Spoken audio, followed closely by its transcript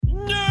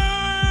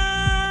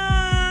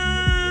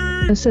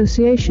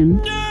Association.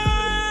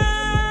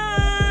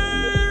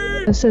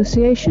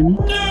 Association.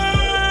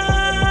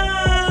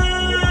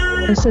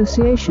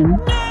 Association.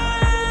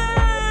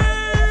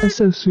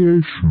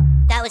 Association.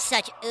 That was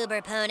such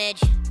uber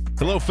ponage.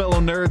 Hello, fellow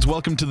nerds.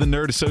 Welcome to the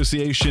Nerd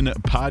Association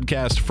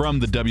podcast from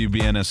the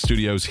WBNS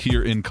studios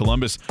here in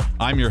Columbus.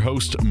 I'm your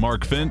host,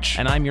 Mark Finch.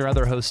 And I'm your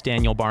other host,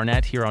 Daniel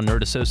Barnett, here on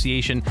Nerd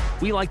Association.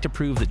 We like to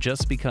prove that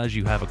just because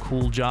you have a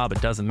cool job, it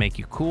doesn't make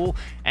you cool.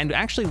 And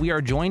actually, we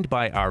are joined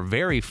by our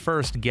very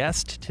first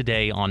guest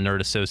today on Nerd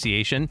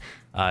Association.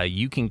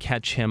 You can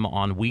catch him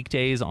on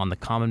weekdays on the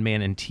Common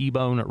Man and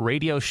T-Bone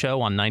radio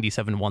show on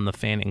 97.1 The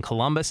Fan in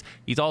Columbus.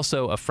 He's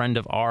also a friend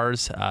of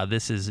ours.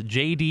 This is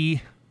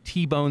J.D.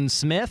 T-Bone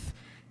Smith,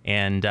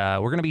 and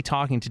we're going to be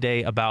talking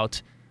today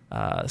about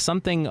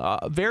something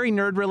very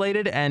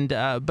nerd-related, and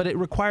but it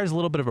requires a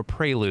little bit of a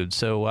prelude.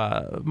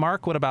 So,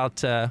 Mark, what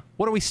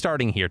are we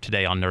starting here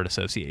today on Nerd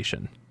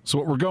Association? So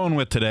what we're going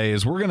with today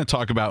is we're going to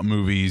talk about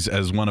movies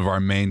as one of our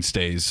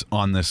mainstays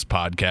on this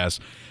podcast.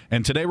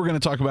 And today we're going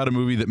to talk about a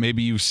movie that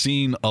maybe you've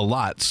seen a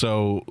lot.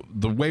 So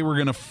the way we're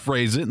going to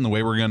phrase it and the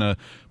way we're going to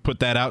put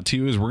that out to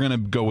you is we're going to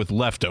go with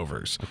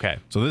leftovers. Okay.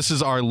 So this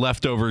is our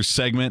leftovers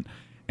segment,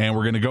 and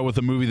we're going to go with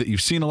a movie that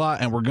you've seen a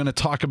lot, and we're going to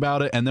talk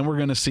about it, and then we're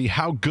going to see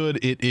how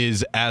good it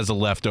is as a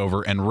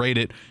leftover and rate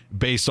it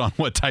based on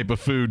what type of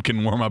food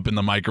can warm up in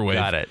the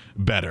microwave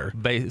better.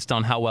 Based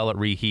on how well it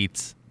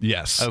reheats?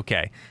 Yes.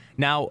 Okay.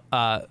 Now,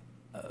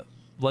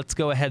 let's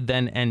go ahead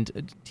then.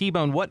 And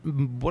T-Bone, what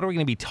are we going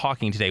to be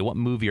talking today? What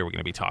movie are we going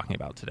to be talking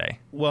about today?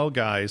 Well,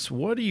 guys,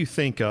 what do you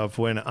think of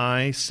when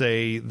I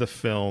say the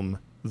film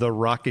The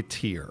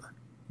Rocketeer?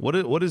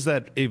 What does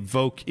that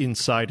evoke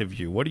inside of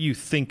you? What do you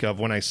think of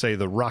when I say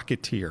The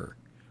Rocketeer?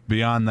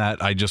 Beyond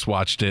that, I just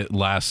watched it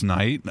last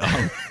night.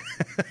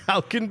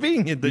 How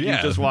convenient that you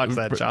just watched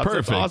that, Chops.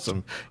 Perfect. That's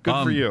awesome.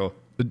 Good for you.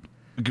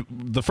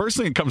 The first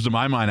thing that comes to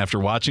my mind after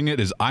watching it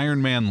is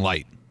Iron Man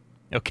Light.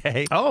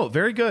 Okay. Oh,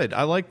 very good.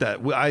 I like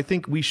that. I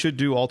think we should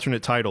do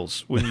alternate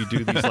titles when you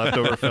do these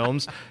leftover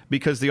films,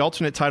 because the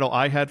alternate title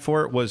I had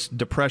for it was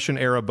Depression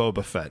Era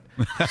Boba Fett.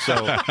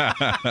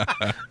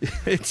 So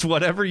it's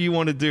whatever you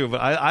want to do. But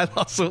I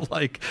also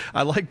like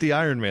the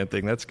Iron Man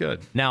thing. That's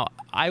good. Now,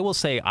 I will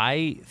say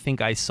I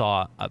think I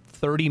saw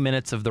 30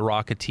 minutes of The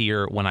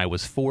Rocketeer when I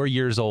was 4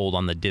 years old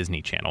on the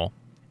Disney Channel.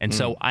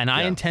 And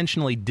I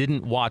intentionally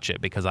didn't watch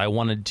it because I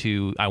wanted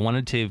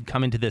to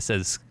come into this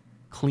as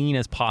clean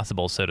as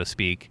possible, so to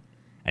speak,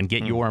 and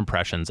get your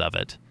impressions of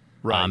it.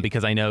 Right.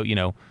 Because I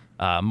know,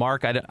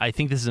 Mark, I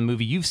think this is a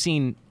movie you've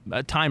seen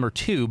a time or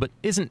two, but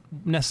isn't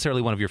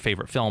necessarily one of your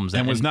favorite films.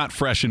 And was not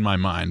fresh in my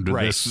mind.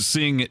 Right.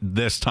 Seeing it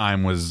this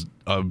time was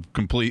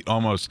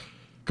almost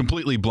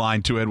completely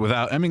blind to it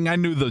I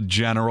knew the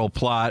general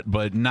plot,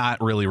 but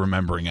not really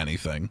remembering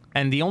anything.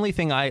 And the only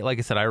thing like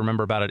I said, I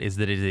remember about it is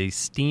that it is a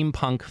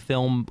steampunk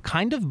film,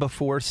 kind of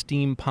before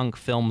steampunk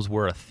films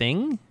were a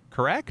thing,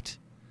 correct?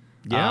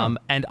 Yeah.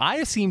 And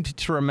I seemed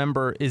to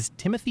remember, is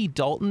Timothy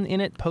Dalton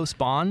in it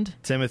post-Bond?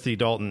 Timothy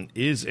Dalton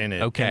is in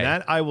it. Okay. And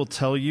that, I will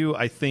tell you,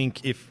 I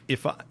think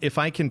if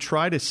I can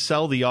try to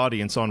sell the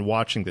audience on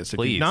watching this, if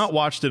Please. you've not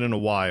watched it in a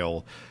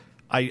while,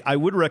 I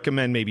would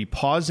recommend maybe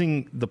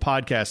pausing the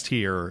podcast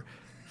here,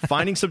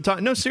 finding some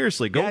time. No,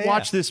 seriously, go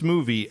watch this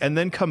movie and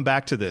then come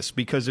back to this,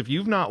 because if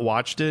you've not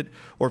watched it,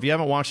 or if you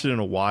haven't watched it in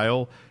a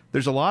while,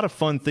 there's a lot of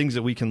fun things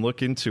that we can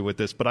look into with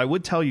this. But I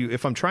would tell you,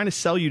 if I'm trying to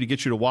sell you to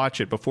get you to watch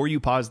it before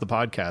you pause the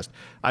podcast,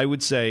 I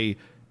would say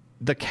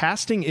the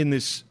casting in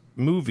this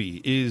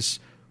movie is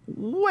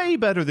way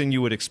better than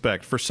you would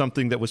expect for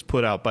something that was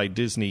put out by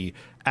Disney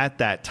at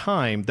that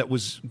time that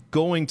was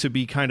going to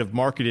be kind of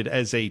marketed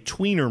as a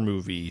tweener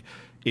movie.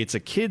 It's a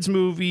kid's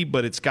movie,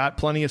 but it's got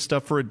plenty of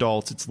stuff for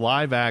adults. It's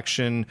live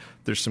action.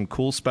 There's some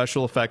cool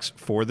special effects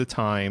for the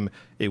time.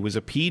 It was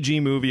a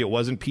PG movie. It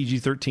wasn't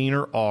PG-13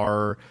 or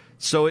R.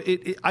 So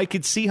I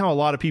could see how a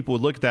lot of people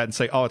would look at that and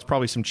say, oh, it's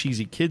probably some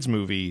cheesy kids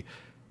movie.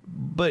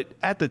 But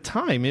at the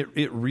time,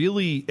 it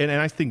really, and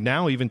I think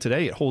now even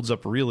today, it holds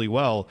up really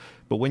well.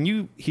 But when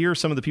you hear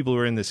some of the people who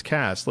are in this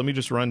cast, let me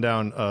just run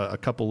down a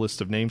couple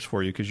lists of names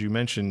for you, because you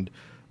mentioned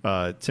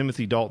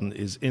Timothy Dalton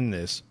is in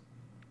this.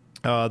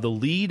 The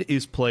lead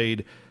is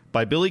played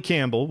by Billy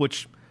Campbell,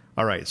 which,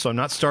 all right, so I'm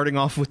not starting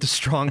off with the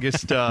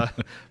strongest,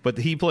 but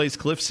he plays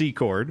Cliff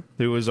Secord,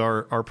 who is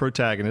our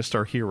protagonist,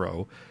 our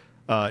hero.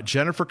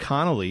 Jennifer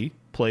Connelly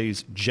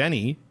plays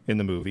Jenny in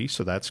the movie,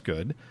 so that's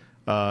good.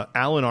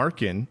 Alan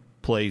Arkin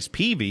plays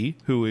Peavy,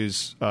 who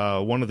is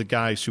one of the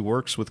guys who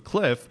works with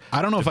Cliff.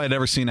 I don't know if I'd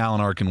ever seen Alan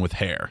Arkin with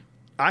hair.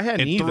 I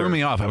hadn't either. It threw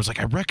me off. I was like,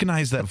 I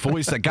recognize that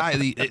voice, that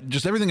guy.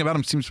 Just everything about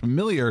him seems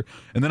familiar.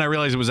 And then I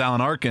realized it was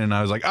Alan Arkin, and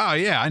I was like, oh,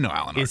 yeah, I know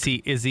Alan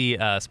Arkin. Is he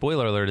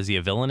spoiler alert, is he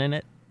a villain in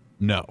it?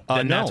 No.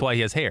 Then no. That's why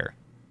he has hair.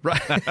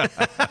 Right.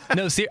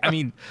 No,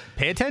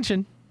 pay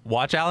attention.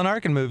 Watch Alan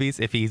Arkin movies.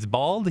 If he's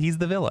bald, he's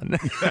the villain.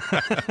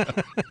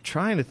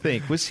 Trying to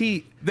think, was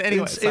he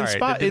anyway,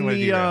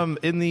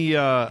 in the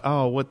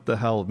what the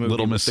hell movie?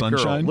 Little Miss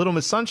Sunshine? Little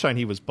Miss Sunshine,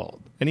 he was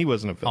bald, and he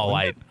wasn't a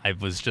villain. I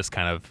was just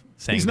kind of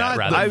saying He's that not-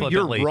 rather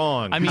flippantly. You're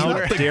wrong. I mean, How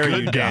we're- dare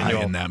you, Good guy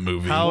Daniel? in that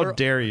movie. How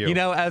dare you? You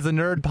know, as a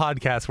nerd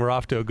podcast, we're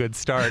off to a good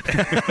start.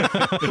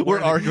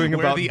 We're arguing where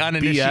about the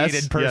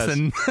uninitiated BS.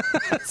 person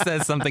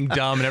says something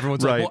dumb, and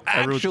everyone's Right. like,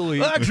 "Well, actually,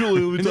 let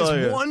me in tell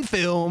this you." one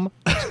film,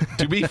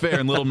 To be fair,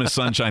 in Little Miss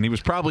Sunshine, he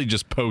was probably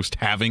just post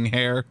having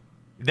hair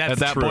that's at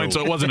that true. point,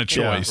 so it wasn't a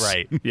choice.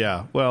 Right.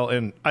 Yeah, well,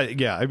 and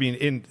I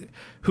mean,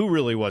 who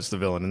really was the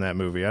villain in that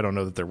movie? I don't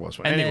know that there was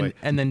one. Anyway,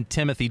 And then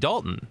Timothy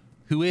Dalton,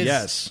 who is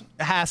Yes.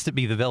 has to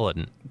be the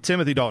villain.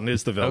 Timothy Dalton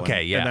is the villain.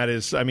 Okay, yeah. and that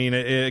is, I mean,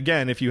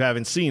 again, if you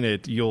haven't seen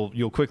it, you'll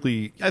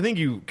quickly. I think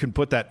you can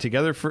put that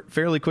together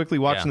fairly quickly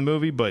watching Yeah. the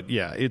movie. But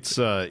yeah, it's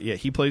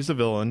he plays the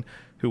villain,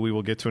 who we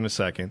will get to in a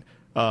second.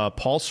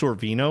 Paul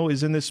Sorvino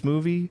is in this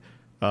movie.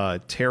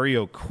 Terry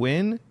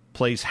O'Quinn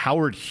plays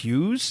Howard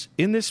Hughes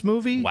in this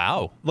movie.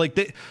 Wow. Like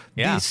the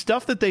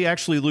stuff that they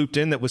actually looped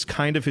in that was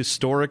kind of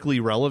historically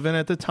relevant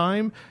at the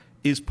time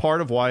is part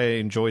of why I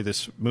enjoy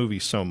this movie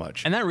so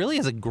much. And that really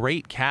is a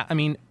great cast. I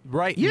mean,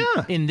 right? Yeah.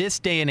 In this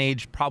day and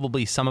age,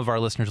 probably some of our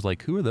listeners are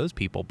like, who are those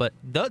people? But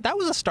that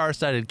was a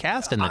star-studded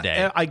cast in the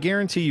day. I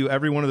guarantee you,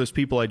 every one of those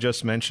people I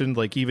just mentioned,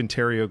 like even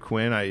Terry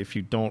O'Quinn, if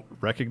you don't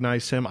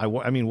recognize him,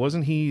 I mean,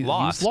 wasn't he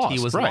Lost. He was lost,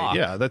 He was right? Lost.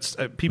 Yeah, that's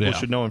people Yeah.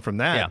 should know him from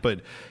that. Yeah. But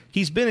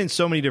he's been in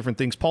so many different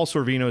things. Paul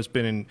Sorvino has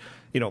been in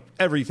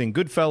everything.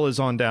 Goodfellas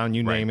on down,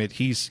 you name it.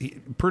 He's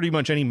pretty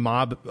much any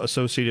mob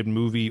associated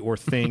movie or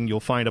thing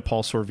you'll find a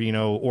Paul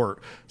Sorvino or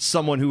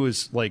someone who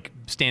is like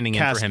Standing in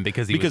cast for him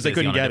because they was busy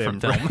couldn't on get a him.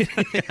 different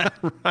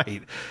film. Right.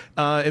 Right.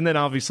 And then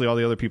obviously all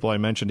the other people I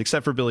mentioned,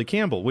 except for Billy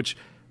Campbell, which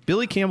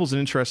Billy Campbell's an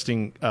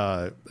interesting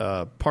part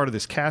of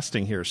this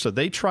casting here. So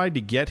they tried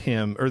to get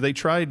him, or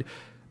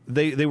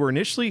they were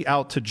initially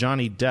out to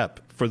Johnny Depp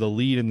for the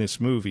lead in this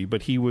movie,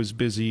 but he was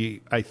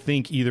busy, I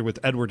think, either with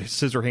Edward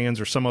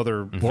Scissorhands or some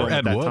other film Or at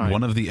Ed that Wood, time.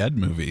 one of the Ed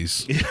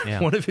movies. Yeah.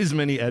 One of his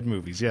many Ed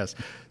movies, yes.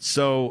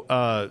 So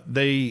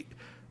the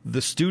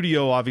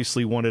studio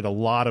obviously wanted a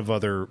lot of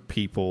other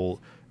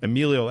people.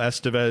 Emilio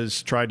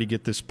Estevez tried to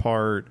get this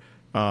part.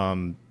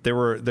 There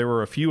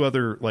were a few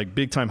other like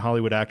big time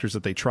Hollywood actors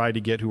that they tried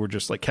to get who were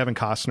just like Kevin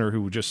Costner,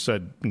 who just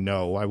said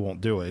no, I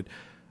won't do it.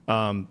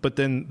 But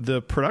then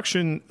the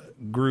production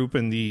group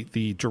and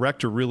the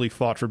director really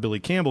fought for Billy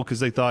Campbell because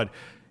they thought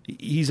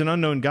he's an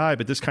unknown guy,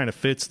 but this kind of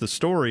fits the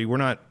story.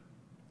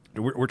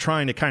 We're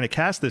trying to kind of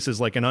cast this as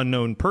like an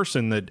unknown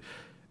person that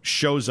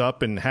shows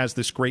up and has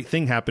this great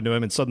thing happen to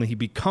him, and suddenly he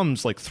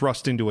becomes like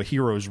thrust into a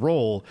hero's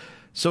role.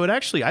 So it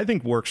actually, I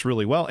think, works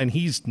really well. And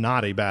he's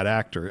not a bad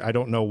actor. I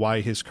don't know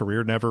why his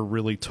career never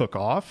really took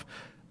off,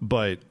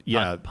 but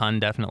yeah. Pun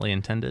definitely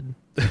intended.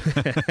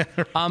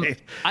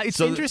 It's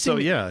interesting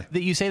that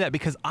you say that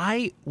because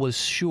I was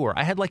sure,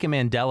 I had like a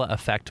Mandela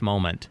effect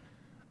moment.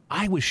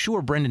 I was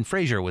sure Brendan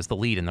Fraser was the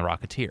lead in The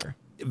Rocketeer.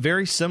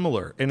 Very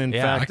similar. And in I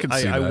fact, could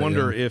see I that,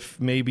 wonder yeah.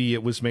 if maybe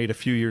it was made a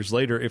few years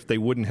later if they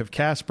wouldn't have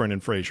cast Brendan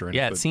Fraser in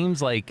Yeah, it. it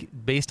seems like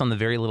based on the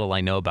very little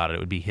I know about it, it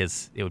would be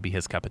his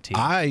cup of tea.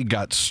 I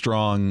got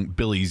strong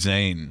Billy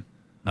Zane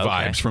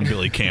vibes from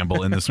Billy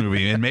Campbell in this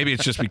movie, and maybe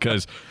it's just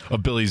because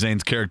of Billy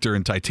Zane's character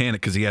in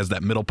Titanic because he has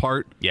that middle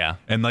part. Yeah.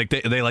 And like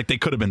they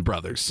could have been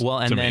brothers. Well,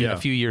 and to then me. a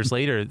few years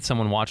later,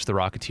 someone watched The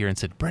Rocketeer and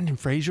said, Brendan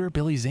Fraser,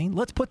 Billy Zane,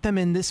 let's put them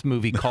in this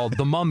movie called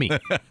The Mummy,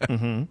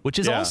 which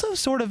is Yeah. also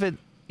sort of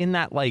in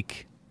that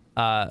like,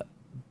 not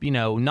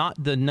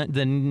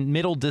the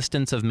middle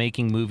distance of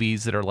making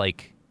movies that are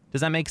like,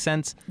 does that make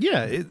sense?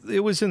 Yeah,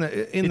 it was in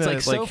It's the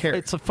like so,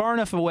 it's far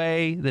enough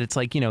away that it's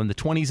like, in the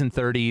 20s and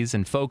 30s,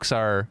 and folks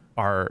are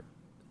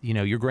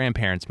your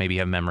grandparents maybe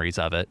have memories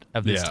of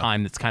this Yeah.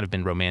 time that's kind of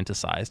been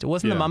romanticized. It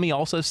wasn't The Yeah. Mummy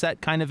also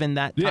set kind of in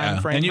that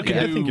time frame? And you can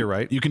Yeah, I do, think you're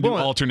right. You can do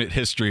Well, alternate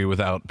history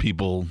without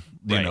people,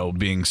 Right.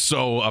 being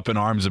so up in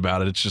arms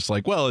about it. It's just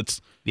like, well,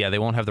 it's Yeah, they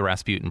won't have the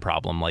Rasputin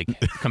problem, like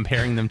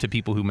comparing them to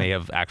people who may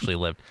have actually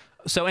lived.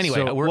 So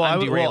anyway, I'm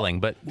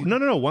derailing, but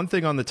No. One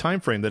thing on the time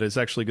frame that is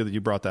actually good that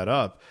you brought that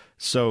up.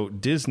 So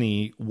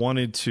Disney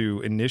wanted to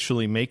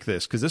initially make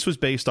this because this was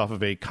based off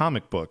of a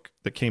comic book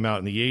that came out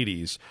in the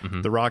 80s,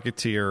 The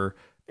Rocketeer,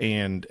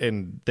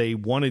 and they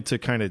wanted to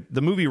kind of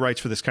the movie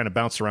rights for this kind of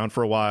bounced around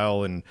for a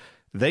while, and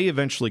they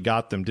eventually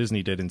got them.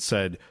 Disney did, and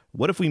said,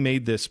 "What if we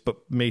made this, but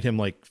made him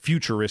like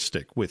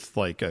futuristic with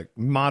like a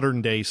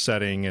modern day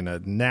setting and a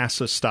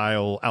NASA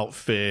style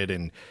outfit,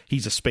 and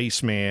he's a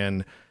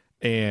spaceman."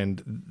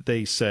 And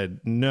they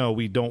said, no,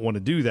 we don't want to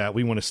do that.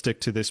 We want to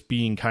stick to this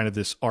being kind of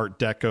this Art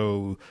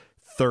Deco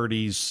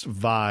 30s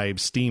vibe,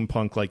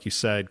 steampunk, like you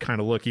said, kind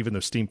of look, even though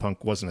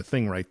steampunk wasn't a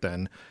thing right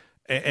then.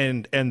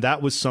 And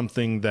that was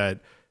something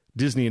that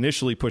Disney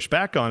initially pushed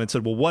back on and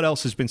said, well, what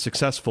else has been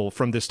successful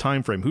from this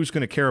time frame? Who's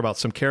going to care about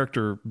some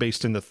character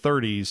based in the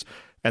 30s?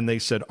 And they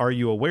said, are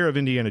you aware of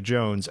Indiana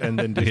Jones? And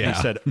then Disney Yeah.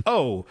 said,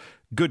 oh,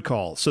 good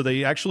call. So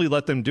they actually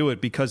let them do it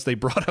because they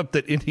brought up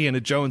that Indiana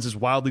Jones is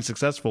wildly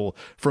successful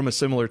from a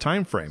similar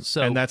time frame.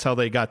 So- and that's how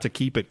they got to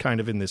keep it kind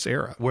of in this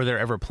era. were there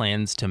ever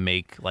plans to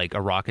make like a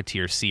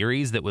Rocketeer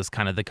series that was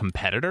kind of the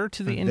competitor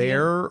to the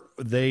Indiana?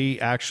 They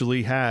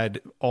actually had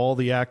all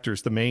the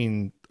actors, the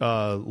main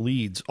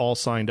leads, all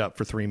signed up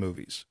for 3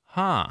 movies.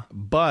 Huh.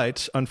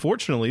 But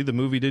unfortunately, the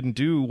movie didn't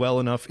do well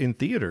enough in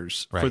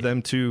theaters for Right.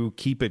 them to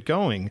keep it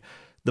going.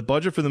 The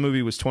budget for the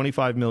movie was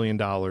 $25 million.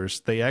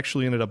 They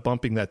actually ended up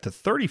bumping that to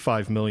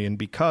 $35 million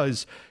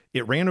because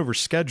it ran over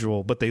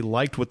schedule, but they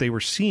liked what they were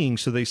seeing.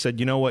 So they said,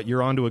 you know what,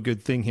 you're onto a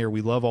good thing here.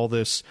 We love all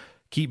this.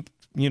 Keep,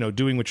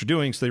 doing what you're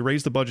doing. So they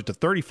raised the budget to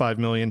 $35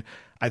 million.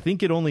 I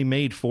think it only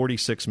made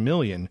 $46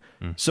 million.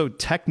 So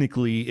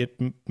technically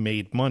it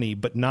made money,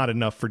 but not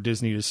enough for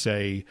Disney to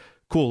say,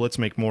 cool, let's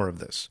make more of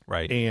this.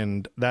 Right.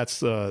 And that's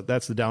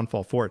the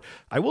downfall for it.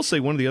 I will say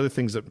one of the other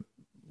things that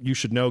you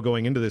should know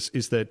going into this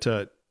is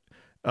that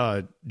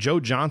Joe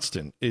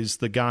Johnston is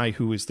the guy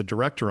who is the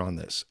director on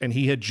this. And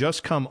he had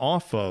just come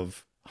off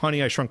of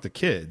Honey, I Shrunk the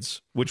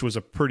Kids, which was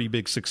a pretty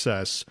big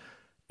success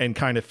and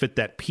kind of fit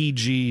that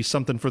PG,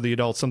 something for the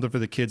adults, something for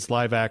the kids,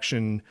 live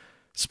action,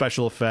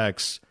 special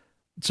effects.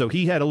 So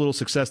he had a little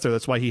success there.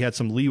 That's why he had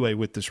some leeway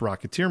with this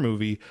Rocketeer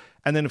movie.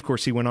 And then, of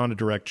course, he went on to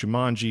direct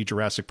Jumanji,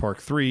 Jurassic Park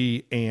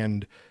 3,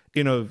 and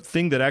in a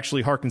thing that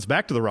actually harkens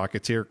back to the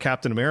Rocketeer,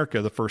 Captain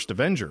America, the First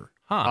Avenger,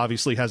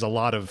 obviously has a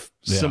lot of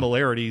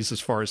similarities as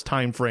far as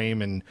time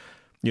frame and,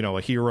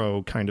 a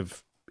hero kind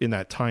of in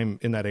that time,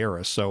 in that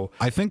era. So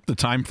I think the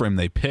time frame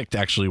they picked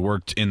actually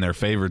worked in their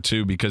favor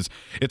too, because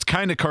it's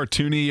kind of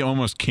cartoony,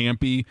 almost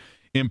campy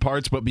in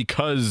parts, but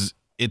because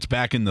it's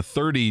back in the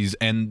 30s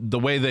and the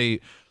way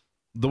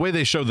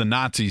they show the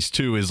Nazis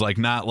too is like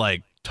not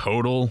like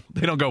total.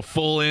 They don't go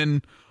full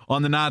in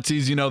on the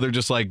Nazis, they're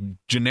just like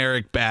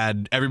generic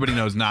bad. Everybody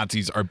knows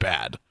Nazis are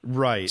bad.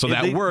 Right. So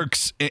that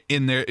works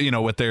in their,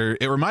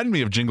 it reminded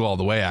me of Jingle All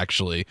the Way,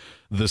 actually.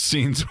 The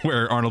scenes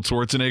where Arnold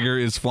Schwarzenegger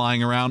is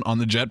flying around on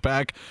the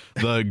jetpack,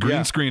 the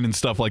green screen and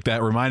stuff like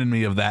that reminded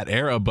me of that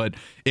era, but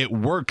it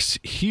works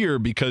here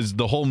because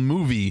the whole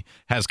movie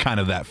has kind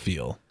of that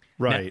feel.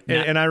 Right.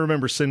 And I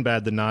remember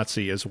Sinbad the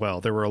Nazi as well.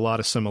 There were a lot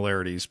of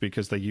similarities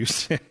because they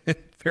used it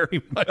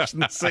very much in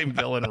the same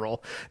villain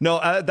role.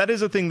 No, that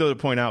is a thing, though, to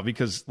point out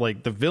because,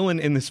 like, the villain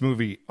in this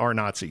movie are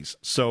Nazis.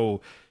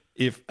 So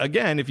if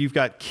you've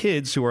got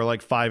kids who are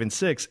like 5 and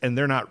 6 and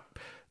they're not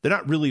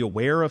really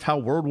aware of how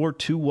World War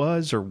II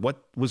was or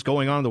what was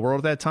going on in the world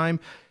at that time,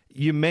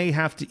 you may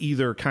have to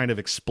either kind of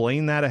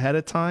explain that ahead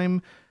of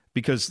time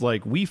because,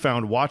 like, we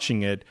found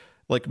watching it,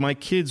 like my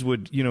kids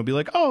would, be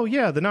like, oh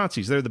yeah, the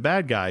Nazis, they're the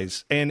bad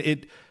guys.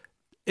 And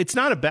it's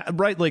not a bad,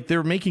 right? Like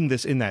they're making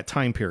this in that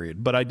time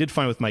period. But I did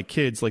find with my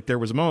kids, like there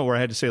was a moment where I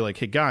had to say like,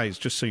 hey guys,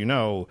 just so you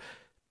know,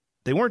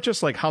 they weren't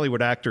just like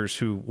Hollywood actors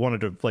who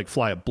wanted to like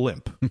fly a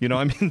blimp.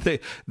 I mean,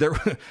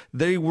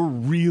 they were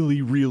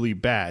really, really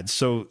bad.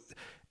 So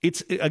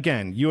it's,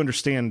 again, you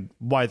understand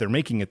why they're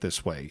making it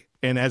this way.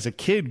 And as a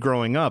kid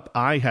growing up,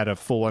 I had a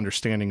full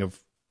understanding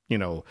of,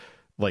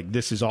 like,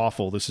 this is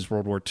awful. This is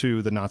World War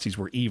II. The Nazis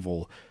were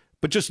evil.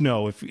 But just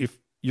know if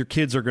your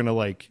kids are going to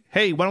like,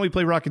 hey, why don't we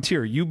play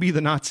Rocketeer? You be the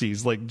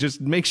Nazis. Like,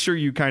 just make sure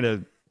you kind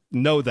of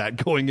know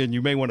that going in.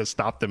 You may want to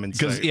stop them and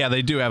say. Because,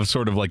 they do have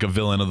sort of like a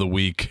villain of the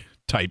week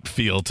type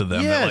feel to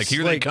them. Yes, Like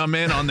here they come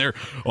in on their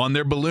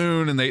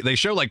balloon and they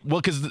show like,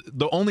 well, because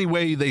the only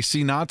way they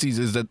see Nazis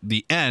is at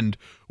the end,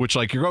 which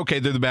like you're okay,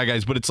 they're the bad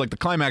guys, but it's like the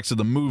climax of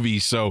the movie,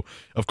 so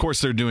of course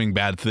they're doing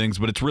bad things,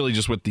 but it's really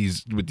just with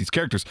these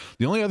characters.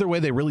 The only other way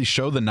they really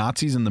show the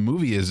Nazis in the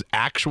movie is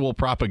actual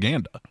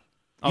propaganda.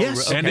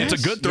 Yes, and it's a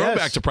good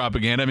throwback to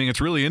propaganda. I mean, it's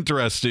really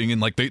interesting,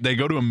 and like they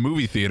go to a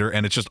movie theater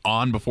and it's just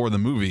on before the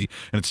movie,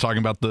 and it's talking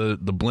about the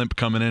blimp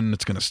coming in and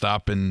it's going to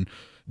stop in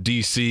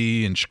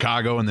DC and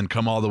Chicago and then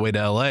come all the way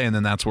to LA, and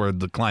then that's where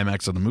the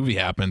climax of the movie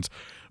happens.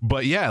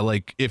 But yeah,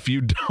 like if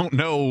you don't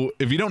know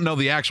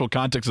the actual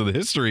context of the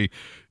history,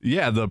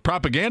 the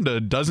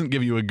propaganda doesn't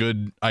give you a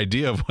good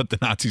idea of what the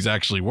Nazis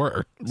actually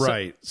were.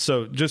 Right.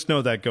 So just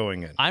know that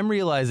going in. I'm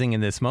realizing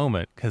in this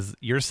moment, because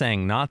you're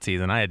saying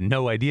Nazis and I had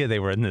no idea they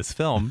were in this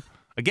film.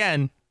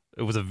 Again,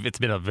 it's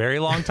been a very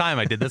long time.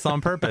 I did this on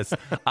purpose.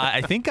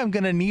 I think I'm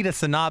going to need a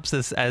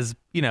synopsis as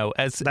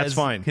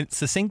fine.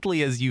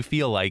 Succinctly as you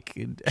feel like.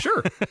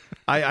 Sure.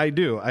 I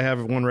do. I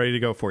have one ready to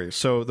go for you.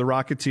 So The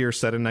Rocketeer,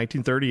 set in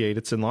 1938.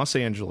 It's in Los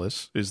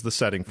Angeles is the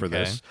setting for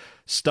this.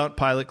 Stunt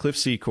pilot Cliff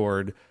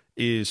Secord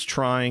is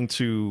trying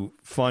to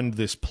fund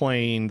this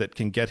plane that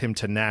can get him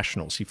to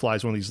nationals. He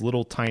flies one of these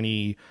little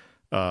tiny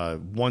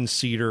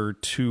one-seater,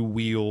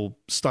 two-wheel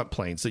stunt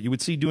planes that you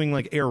would see doing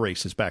like air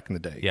races back in the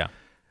day. Yeah.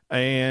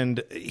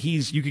 And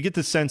you could get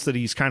the sense that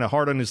he's kind of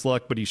hard on his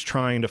luck, but he's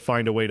trying to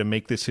find a way to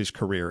make this his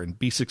career and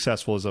be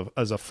successful as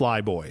a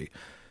flyboy.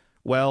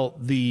 Well,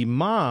 the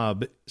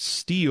mob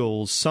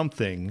steals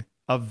something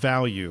of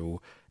value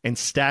and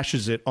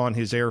stashes it on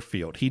his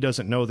airfield. He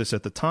doesn't know this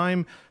at the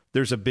time.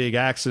 There's a big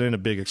accident, a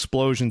big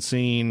explosion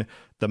scene.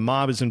 The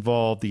mob is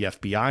involved. The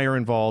FBI are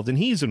involved, and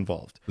he's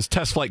involved. This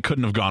test flight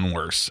couldn't have gone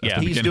worse.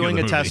 He's doing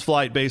a test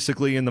flight,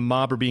 basically, and the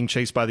mob are being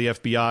chased by the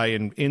FBI,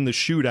 and in the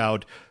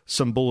shootout,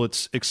 some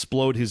bullets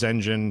explode his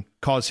engine,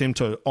 cause him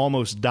to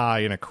almost die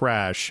in a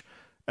crash,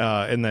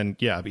 and then,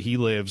 he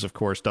lives, of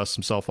course, dusts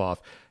himself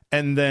off.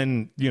 And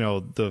then,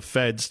 the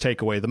feds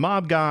take away the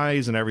mob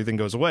guys, and everything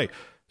goes away.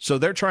 So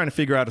they're trying to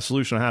figure out a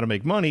solution on how to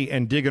make money,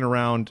 and digging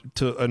around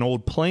to an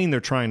old plane they're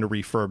trying to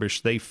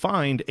refurbish, they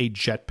find a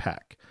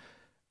jetpack.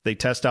 They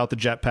test out the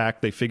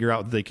jetpack. They figure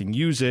out that they can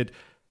use it.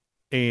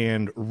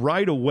 And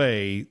right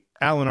away,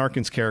 Alan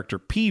Arkin's character,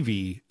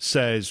 Peavy,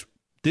 says,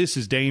 this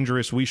is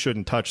dangerous. We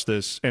shouldn't touch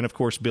this. And of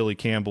course, Billy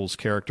Campbell's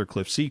character,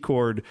 Cliff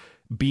Secord,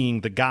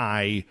 being the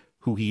guy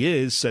who he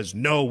is, says,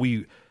 no,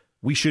 we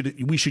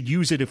should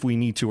use it if we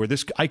need to, or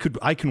this I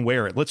can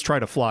wear it. Let's try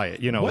to fly it.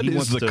 You know, what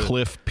is the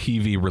Cliff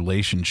Peavy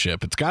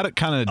relationship? It's got a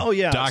kind of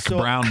Doc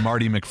Brown,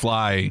 Marty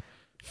McFly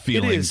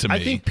feeling to me.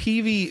 I think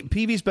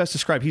Peavy's best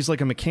described. He's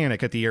like a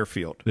mechanic at the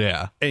airfield.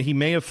 Yeah, and he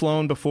may have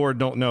flown before,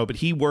 don't know, but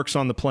he works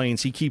on the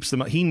planes. He keeps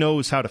them. He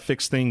knows how to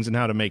fix things and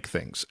how to make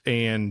things.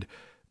 And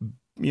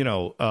you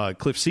know,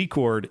 Cliff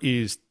Secord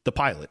is the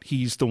pilot.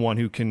 He's the one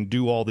who can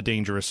do all the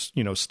dangerous,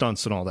 you know,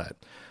 stunts and all that.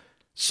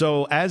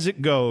 So as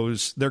it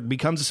goes, there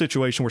becomes a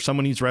situation where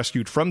someone needs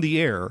rescued from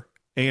the air.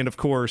 And of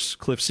course,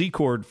 Cliff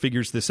Secord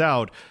figures this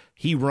out.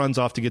 He runs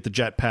off to get the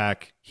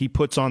jetpack. He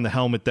puts on the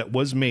helmet that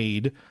was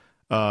made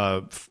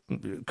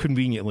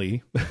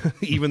conveniently,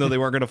 even though they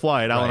weren't going to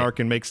fly it. Alan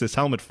Arkin makes this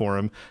helmet for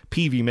him.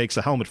 Peavy makes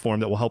a helmet for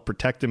him that will help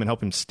protect him and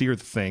help him steer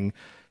the thing.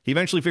 He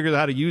eventually figures out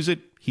how to use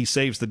it. He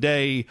saves the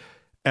day.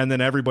 And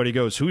then everybody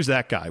goes, who's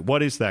that guy?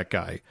 What is that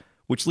guy?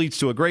 Which leads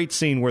to a great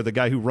scene where the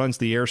guy who runs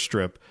the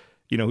airstrip,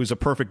 you know, who's a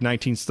perfect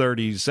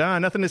 1930s,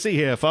 nothing to see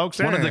here, folks.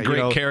 One of the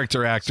great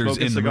character actors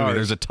in the movie.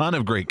 There's a ton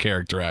of great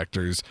character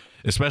actors,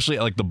 especially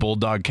at like the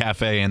Bulldog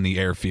Cafe and the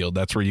airfield.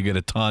 That's where you get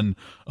a ton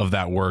of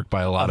that work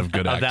by a lot of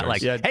good actors. That,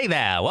 like, hey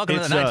there, welcome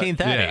to the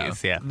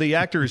 1930s. Yeah. The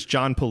actor is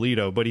John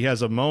Polito, but he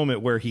has a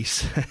moment where he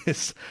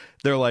says,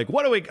 they're like,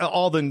 what do we,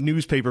 all the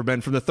newspaper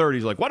men from the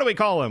 30s, like, what do we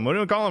call him? What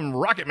do we call him?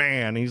 Rocket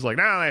Man. And he's like,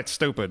 no, that's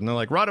stupid. And they're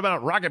like, what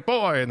about Rocket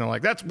Boy? And they're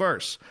like, that's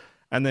worse.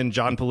 And then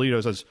John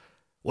Polito says,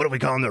 what do we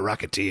call him? The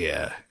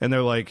Rocketeer. And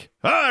they're like,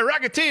 oh,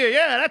 Rocketeer.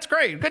 Yeah, that's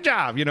great. Good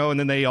job. You know, and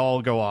then they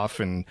all go off.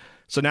 And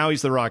so now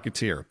he's the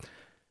Rocketeer.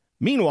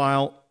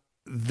 Meanwhile,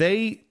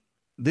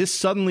 this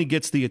suddenly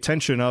gets the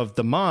attention of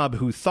the mob,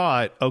 who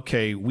thought,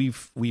 okay,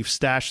 we've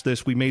stashed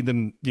this. We made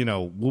them, you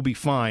know, we'll be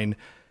fine.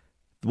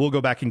 We'll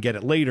go back and get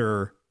it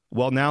later.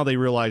 Well, now they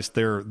realize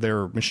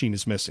their machine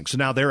is missing. So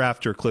now they're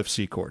after Cliff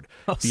Secord.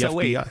 The FBI.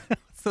 Wait.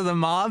 So the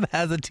mob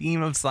has a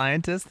team of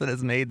scientists that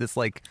has made this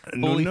like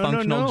fully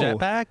functional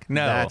jetpack?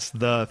 No. That's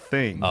the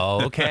thing.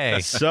 Oh, okay.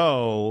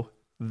 So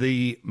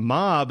the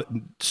mob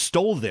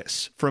stole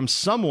this from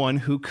someone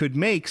who could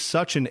make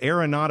such an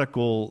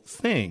aeronautical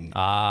thing.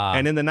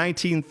 And in the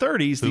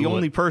 1930s, the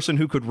only person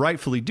who could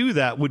rightfully do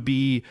that would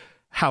be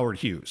Howard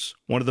Hughes,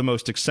 one of the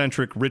most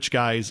eccentric rich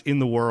guys in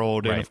the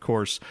world, and of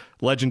course,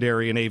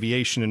 legendary in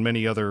aviation and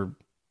many other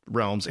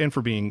realms, and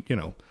for being, you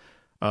know,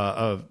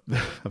 a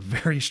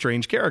very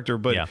strange character.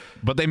 But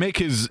they make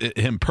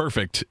him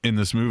perfect in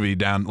this movie.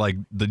 Down like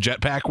the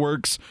jetpack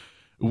works.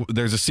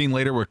 There's a scene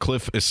later where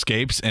Cliff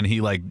escapes and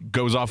he like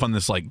goes off on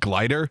this like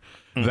glider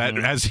that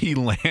as he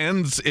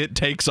lands, it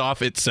takes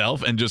off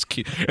itself and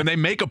and they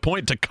make a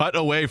point to cut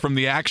away from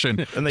the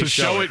action and to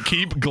show it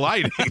keep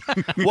gliding.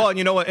 Well, and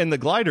you know what? And the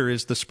glider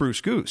is the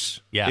Spruce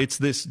Goose. Yeah. It's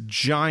this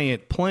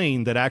giant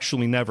plane that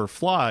actually never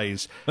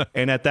flies.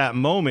 And at that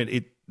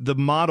moment, the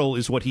model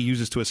is what he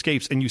uses to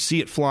escape. And you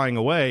see it flying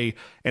away.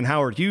 And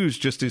Howard Hughes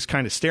just is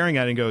kind of staring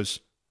at it and goes,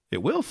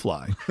 it will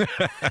fly.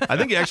 I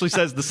think he actually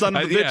says the son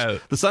of a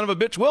bitch, the son of a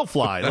bitch will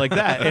fly, like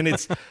that.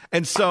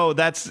 And so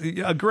that's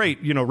a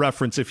great, you know,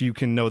 reference if you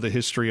can know the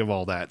history of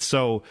all that.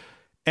 So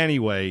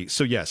anyway,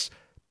 so yes,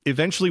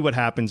 eventually what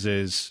happens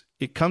is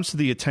it comes to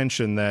the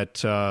attention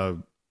that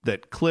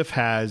that Cliff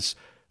has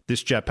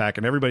this jetpack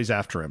and everybody's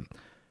after him.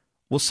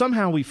 Well,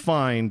 somehow we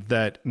find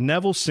that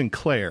Neville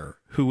Sinclair,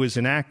 who is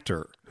an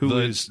actor, who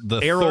is the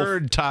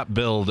third top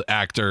billed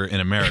actor in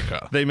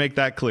America. They make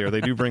that clear.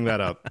 They do bring that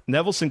up.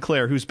 Neville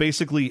Sinclair, who's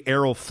basically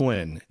Errol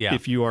Flynn. Yeah.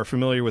 If you are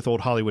familiar with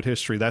old Hollywood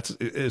history, that's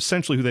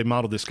essentially who they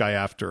modeled this guy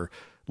after.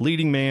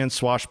 Leading man,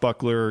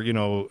 swashbuckler, you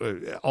know,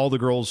 all the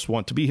girls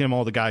want to be him.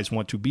 All the guys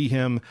want to be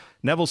him.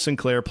 Neville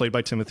Sinclair, played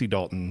by Timothy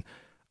Dalton.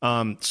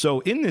 So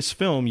in this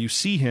film, you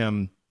see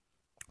him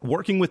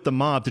working with the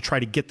mob to try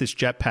to get this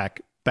jetpack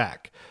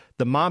back.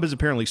 The mob has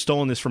apparently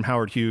stolen this from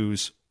Howard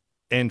Hughes,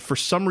 and for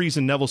some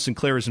reason, Neville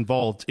Sinclair is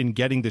involved in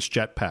getting this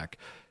jetpack,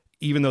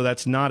 even though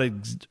that's not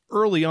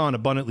early on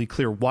abundantly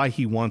clear why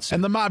he wants it.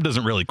 And the mob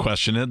doesn't really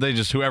question it. They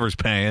just, whoever's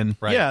paying.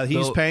 Right. Yeah,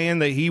 he's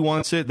paying. He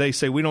wants it. They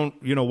say, we don't,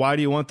 you know, why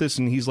do you want this?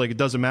 And he's like, it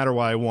doesn't matter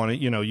why I want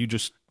it. You know, you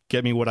just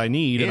get me what I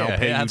need and I'll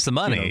pay you. Have some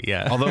money. You know.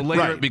 Yeah. Although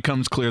later it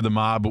becomes clear the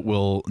mob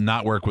will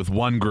not work with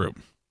one group.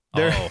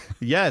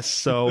 Yes.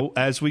 So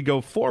as we go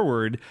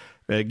forward,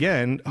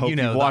 again, hope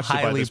you've watched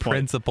it by this point.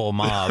 Principled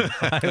mob.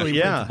 Highly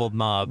principled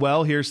mob.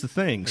 Well, here's the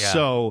thing. Yeah.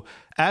 So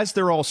as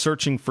they're all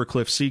searching for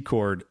Cliff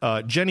Secord,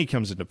 Jenny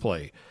comes into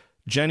play.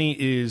 Jenny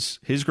is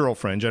his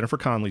girlfriend, Jennifer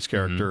Connelly's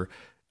character.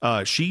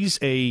 She's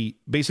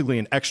basically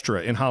an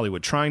extra in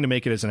Hollywood, trying to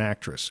make it as an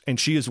actress. And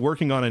she is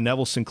working on a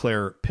Neville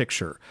Sinclair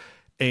picture.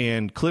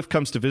 And Cliff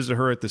comes to visit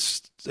her at the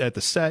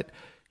set.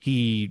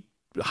 He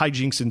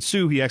hijinks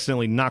ensue. He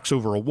accidentally knocks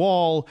over a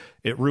wall.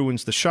 It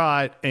ruins the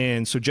shot.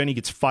 And so Jenny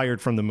gets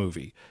fired from the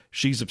movie.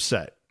 She's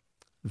upset.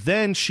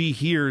 Then she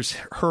hears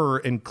her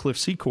and Cliff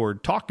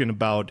Secord talking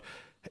about,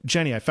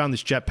 Jenny, I found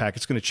this jetpack.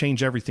 It's going to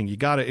change everything. You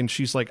got it. And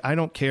she's like, I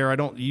don't care.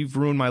 You've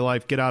ruined my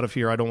life. Get out of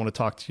here. I don't want to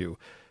talk to you.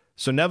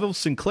 So Neville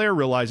Sinclair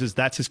realizes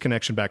that's his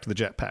connection back to the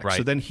jetpack. Right.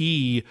 So then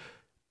he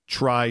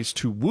tries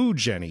to woo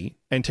Jenny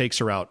and takes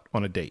her out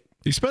on a date.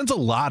 He spends a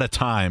lot of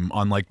time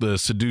on like the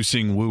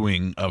seducing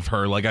wooing of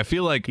her. Like I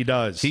feel like he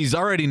does. He's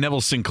already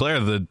Neville Sinclair,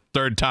 the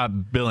third top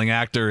billing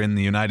actor in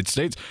the United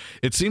States.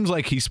 It seems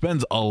like he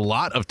spends a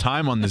lot of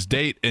time on this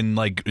date and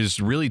like is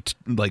really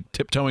like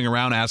tiptoeing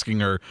around asking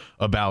her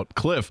about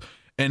Cliff.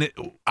 And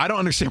I don't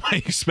understand why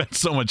he spends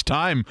so much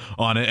time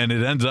on it, and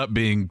it ends up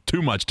being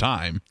too much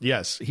time.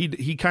 Yes,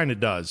 he kind of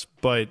does.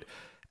 But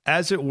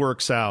as it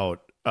works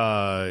out,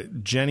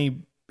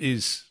 Jenny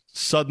is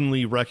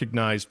suddenly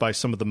recognized by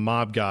some of the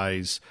mob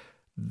guys.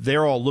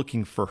 They're all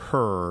looking for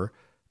her.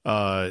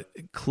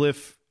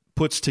 Cliff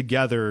puts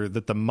together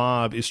that the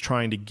mob is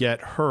trying to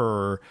get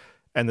her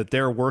and that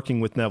they're working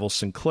with Neville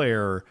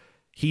Sinclair.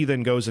 He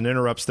then goes and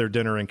interrupts their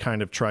dinner and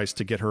kind of tries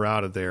to get her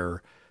out of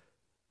there.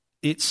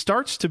 It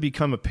starts to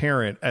become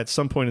apparent at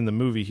some point in the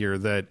movie here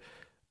that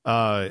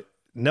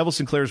Neville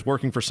Sinclair is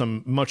working for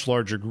some much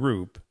larger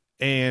group.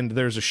 And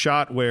there's a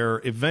shot where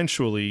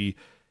eventually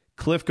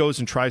Cliff goes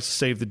and tries to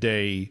save the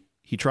day.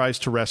 He tries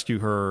to rescue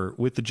her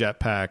with the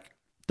jetpack.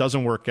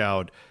 Doesn't work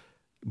out.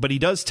 But he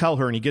does tell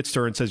her, and he gets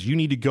to her and says, you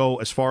need to go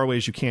as far away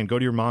as you can. Go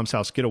to your mom's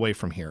house. Get away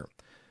from here.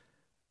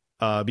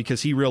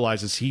 Because he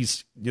realizes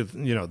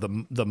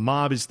the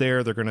mob is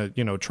there. They're going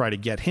to, try to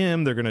get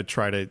him. They're going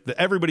to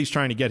everybody's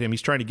trying to get him.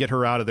 He's trying to get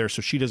her out of there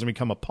so she doesn't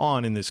become a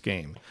pawn in this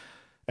game.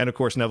 And of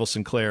course, Neville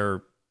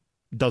Sinclair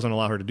doesn't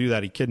allow her to do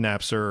that. He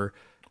kidnaps her.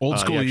 Old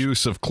school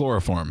use of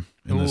chloroform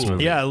in this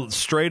movie. Yeah,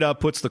 straight up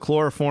puts the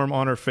chloroform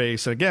on her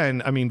face.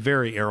 Again, I mean,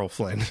 very Errol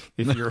Flynn,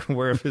 if you're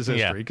aware of his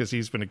history, because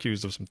he's been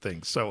accused of some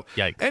things. So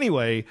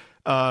anyway,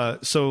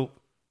 so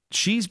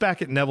she's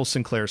back at Neville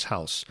Sinclair's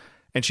house,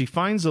 and she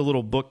finds a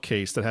little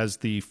bookcase that has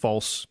the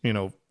false,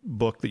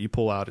 book that you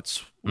pull out. It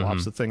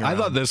swaps the thing around. I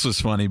thought this was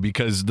funny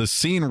because the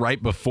scene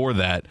right before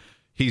that,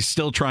 he's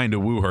still trying to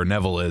woo her,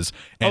 Neville is.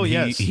 And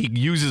he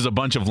uses a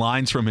bunch of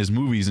lines from his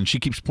movies, and she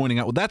keeps pointing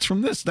out, well, that's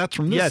from this, that's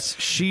from this. Yes,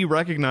 she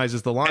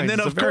recognizes the lines. And then,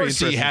 of course,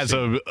 he has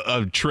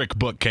a trick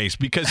bookcase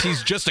because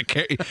he's just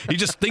he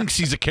just thinks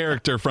he's a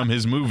character from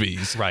his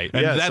movies. Right.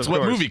 And that's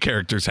what movie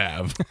characters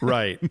have.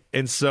 Right.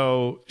 And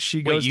so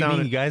she goes down. You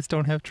mean you guys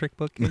don't have trick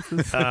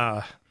bookcases?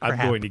 I'm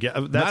going to get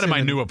that's not in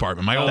my new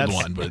apartment, my old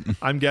one, but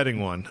I'm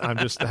getting one. I'm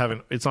just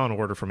it's on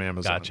order from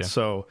Amazon. Gotcha.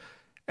 So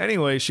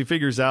anyway, she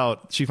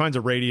finds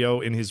a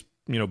radio in his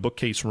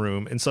bookcase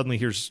room and suddenly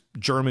hears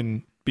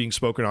German being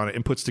spoken on it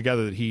and puts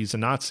together that he's a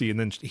Nazi. And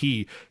then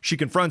she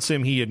confronts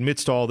him. He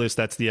admits to all this.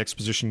 That's the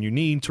exposition you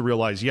need to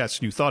realize,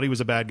 yes, you thought he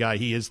was a bad guy.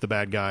 He is the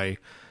bad guy.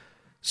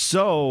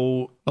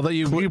 So although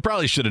you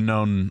probably should have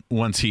known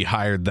once he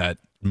hired that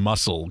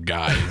muscle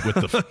guy with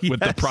the with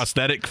the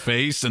prosthetic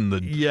face and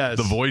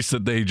the voice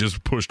that they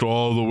just pushed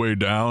all the way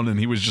down, and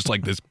he was just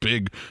like this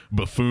big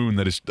buffoon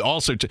that is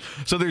also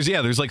so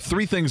there's like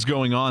three things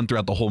going on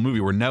throughout the whole movie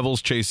where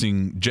Neville's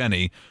chasing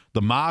Jenny,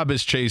 the mob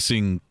is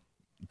chasing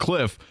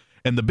Cliff,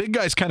 and the big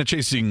guy's kind of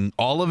chasing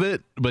all of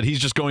it, but he's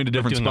just going to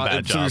different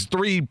spots. So there's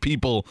three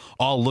people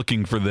all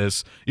looking for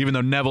this, even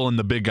though Neville and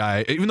the big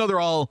guy, even though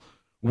they're all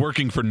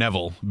working for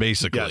Neville,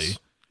 basically.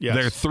 Yes.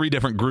 There are three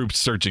different groups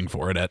searching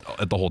for it at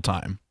the whole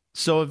time.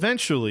 So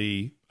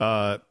eventually,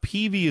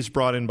 Peavy is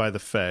brought in by the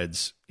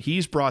feds.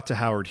 He's brought to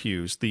Howard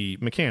Hughes, the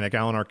mechanic,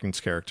 Alan Arkin's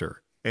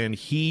character. And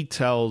he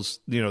tells,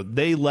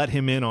 they let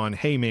him in on,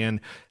 hey, man,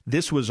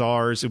 this was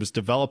ours. It was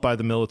developed by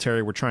the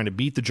military. We're trying to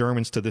beat the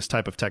Germans to this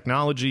type of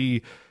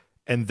technology.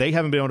 And they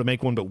haven't been able to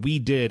make one, but we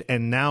did.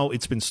 And now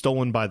it's been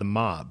stolen by the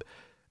mob.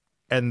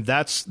 And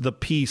that's the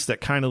piece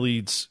that kind of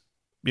leads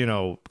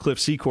Cliff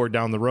Secord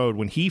down the road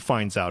when he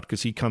finds out,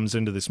 because he comes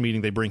into this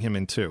meeting, they bring him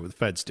in too, the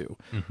feds do.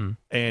 Mm-hmm.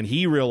 And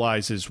he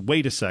realizes,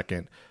 wait a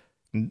second,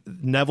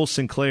 Neville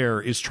Sinclair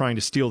is trying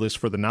to steal this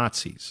for the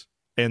Nazis,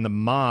 and the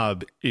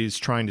mob is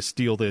trying to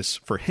steal this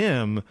for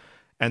him,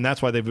 and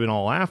that's why they've been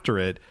all after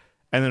it.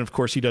 And then, of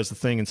course, he does the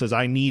thing and says,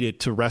 I need it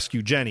to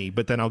rescue Jenny,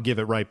 but then I'll give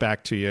it right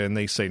back to you. And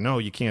they say, no,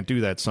 you can't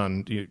do that,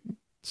 son.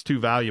 It's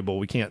too valuable.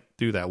 We can't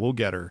do that. We'll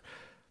get her.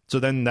 So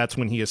then that's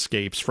when he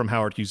escapes from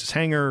Howard Hughes'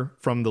 hangar,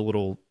 from the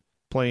little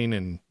plane,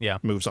 and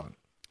moves on.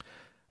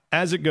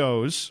 As it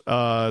goes,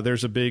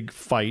 there's a big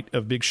fight,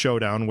 a big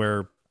showdown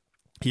where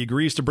he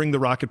agrees to bring the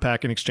rocket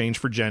pack in exchange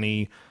for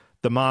Jenny.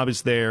 The mob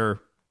is there.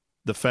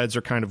 The feds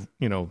are kind of,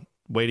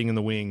 waiting in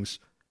the wings.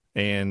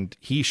 And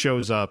he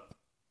shows up,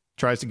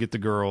 tries to get the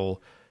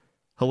girl.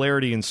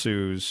 Hilarity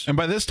ensues. And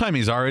by this time,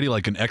 he's already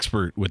like an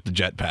expert with the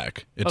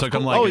jetpack. It took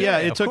him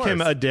it took him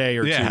a day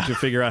or two to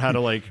figure out how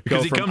to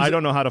go from I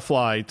don't know how to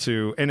fly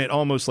to, and it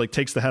almost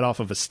takes the head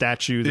off of a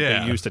statue that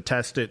they used to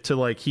test it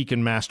to he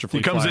can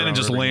masterfully fly. He comes in and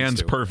just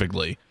lands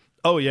perfectly.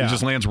 Oh yeah. He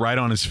just lands right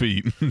on his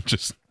feet.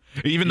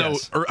 Even though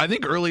I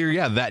think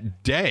earlier,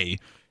 that day,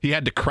 He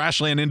had to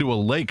crash land into a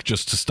lake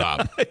just to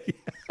stop.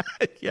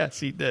 Yes,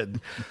 he did.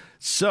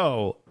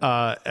 So,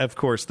 of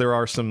course, there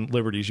are some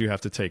liberties you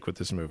have to take with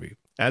this movie.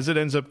 As it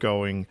ends up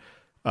going,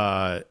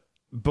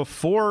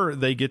 before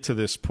they get to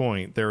this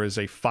point, there is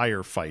a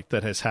firefight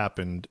that has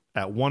happened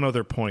at one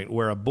other point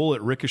where a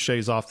bullet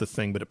ricochets off the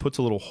thing, but it puts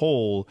a little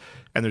hole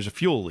and there's a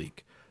fuel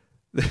leak.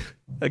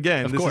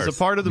 Again, this is a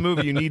part of the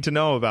movie you need to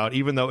know about,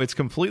 even though it's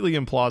completely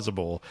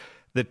implausible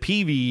that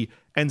Peavy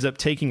ends up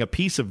taking a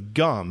piece of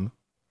gum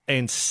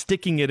and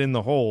sticking it in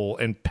the hole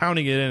and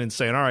pounding it in and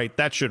saying, all right,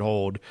 that should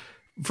hold,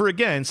 for,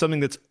 again,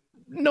 something that's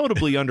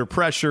notably under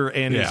pressure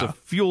and is a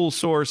fuel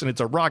source and it's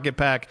a rocket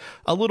pack.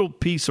 A little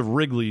piece of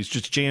Wrigley's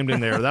just jammed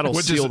in there. That'll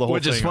seal the whole thing.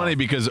 Which is funny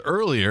because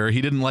earlier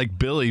he didn't like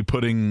Billy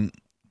putting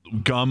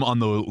gum on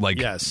the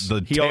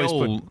the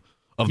tail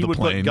of the plane. He would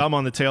put gum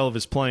on the tail of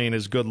his plane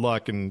as good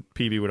luck, and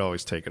Peavy would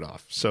always take it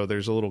off. So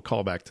there's a little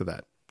callback to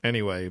that.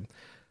 Anyway,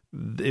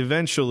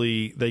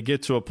 eventually they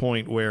get to a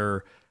point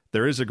where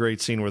there is a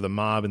great scene where the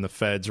mob and the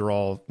feds are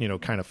all,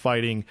 kind of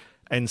fighting.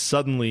 And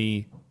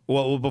suddenly,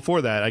 well,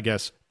 before that, I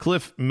guess,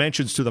 Cliff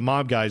mentions to the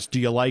mob guys, do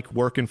you like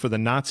working for the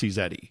Nazis,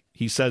 Eddie?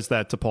 He says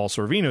that to Paul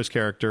Sorvino's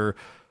character.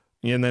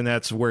 And then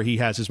that's where he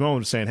has his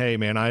moment of saying, hey,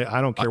 man, I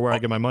don't care where I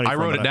get my money from.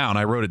 I wrote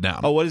it down.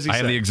 Oh, what does he say? I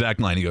have the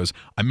exact line. He goes,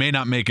 I may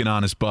not make an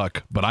honest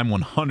buck, but I'm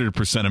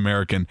 100%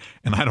 American,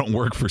 and I don't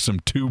work for some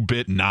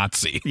 2-bit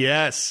Nazi.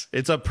 Yes.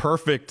 It's a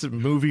perfect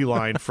movie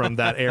line from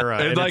that era.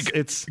 And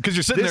it's because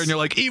you're sitting there and you're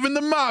like, even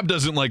the mob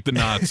doesn't like the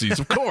Nazis,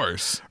 of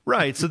course.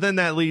 Right. So then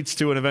that leads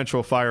to an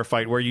eventual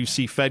firefight where you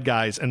see Fed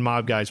guys and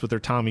mob guys with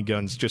their Tommy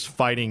guns just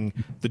fighting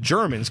the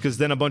Germans, because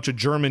then a bunch of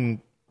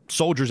German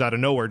soldiers out of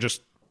nowhere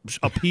just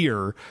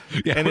appear.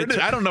 Yeah, and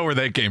I don't know where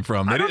they came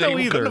from. I don't know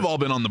either. Couldn't have all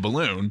been on the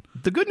balloon.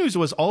 The good news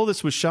was all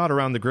this was shot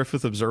around the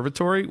Griffith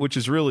Observatory, which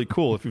is really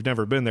cool. If you've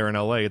never been there in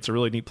LA, it's a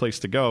really neat place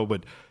to go.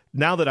 But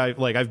now that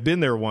I've been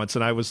there once,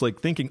 and I was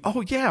thinking,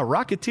 oh yeah,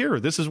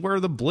 Rocketeer. This is where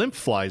the blimp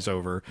flies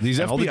over. These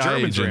FBI all the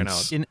Germans ran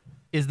agents. out.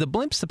 Is the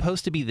blimp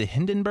supposed to be the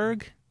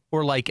Hindenburg?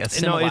 Or like a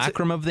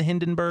simulacrum of the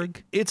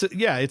Hindenburg? It's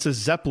a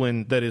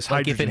Zeppelin that is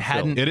hydrogen. If it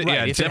hadn't,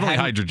 it's definitely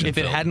hydrogen. If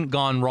it hadn't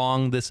gone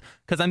wrong, because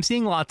I'm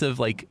seeing lots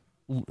of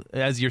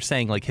as you're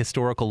saying,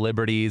 historical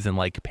liberties and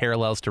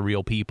parallels to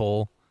real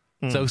people.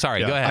 So sorry,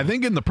 go ahead. I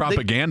think in the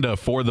propaganda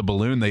for the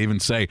balloon, they even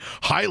say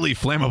highly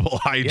flammable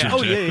hydrogen.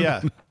 Oh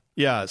yeah.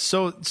 Yeah,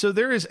 so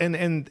there is,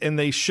 and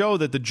they show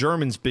that the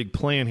Germans' big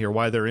plan here,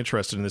 why they're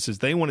interested in this, is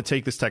they want to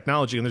take this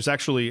technology, and there's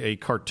actually a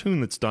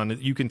cartoon that's done.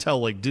 You can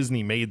tell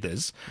Disney made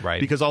this, right?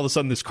 Because all of a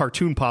sudden this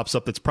cartoon pops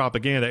up that's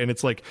propaganda, and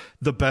it's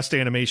the best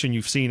animation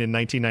you've seen in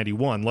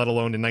 1991, let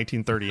alone in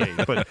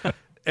 1938. But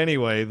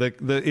anyway,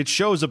 it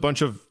shows a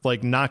bunch of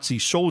Nazi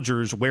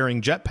soldiers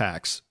wearing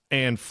jetpacks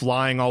and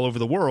flying all over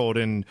the world,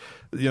 and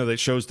that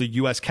shows the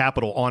U.S.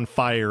 Capitol on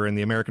fire and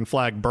the American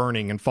flag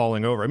burning and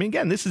falling over. I mean,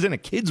 again, this is in a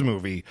kids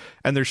movie,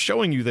 and they're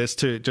showing you this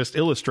to just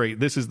illustrate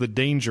this is the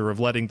danger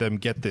of letting them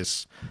get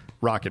this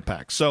rocket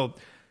pack. So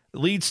it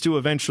leads to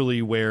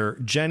eventually where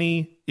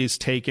Jenny is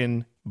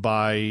taken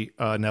by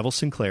Neville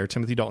Sinclair,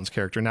 Timothy Dalton's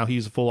character. Now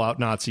he's a full-out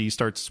Nazi. He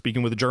starts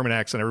speaking with a German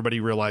accent. Everybody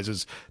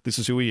realizes this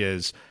is who he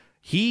is.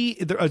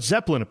 A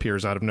Zeppelin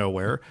appears out of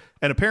nowhere,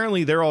 and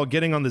apparently they're all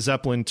getting on the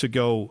Zeppelin to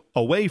go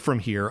away from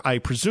here, I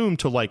presume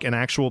to an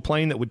actual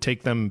plane that would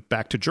take them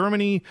back to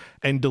Germany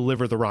and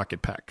deliver the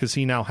rocket pack, because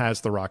he now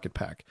has the rocket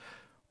pack.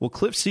 Well,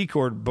 Cliff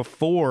Secord,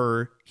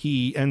 before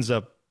he ends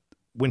up,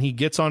 when he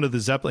gets onto the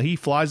Zeppelin, he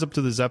flies up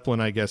to the Zeppelin,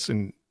 I guess,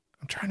 and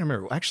I'm trying to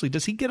remember. Actually,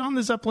 does he get on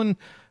the Zeppelin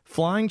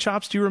flying,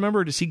 Chops? Do you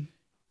remember? Does he...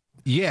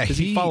 Yeah,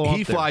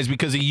 he flies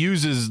because he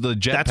uses the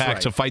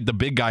jetpack to fight the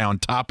big guy on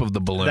top of the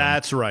balloon.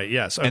 That's right.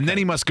 Yes, okay. And then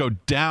he must go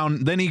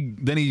down. Then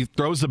he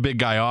throws the big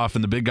guy off,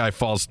 and the big guy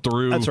falls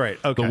through. That's right.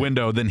 Okay. The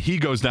window. Then he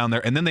goes down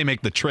there, and then they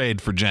make the trade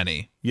for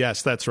Jenny.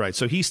 Yes, that's right.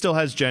 So he still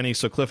has Jenny.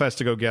 So Cliff has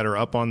to go get her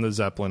up on the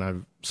Zeppelin.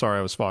 I'm sorry,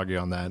 I was foggy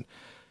on that.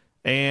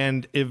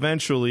 And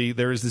eventually,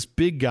 there is this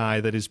big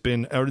guy that has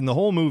been in the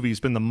whole movie.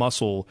 He's been the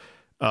muscle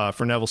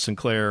for Neville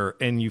Sinclair,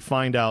 and you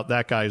find out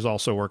that guy is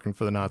also working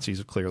for the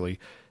Nazis. Clearly.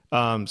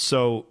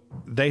 So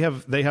they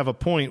have a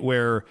point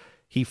where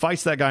he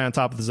fights that guy on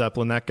top of the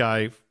Zeppelin. That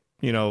guy,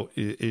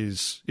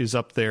 is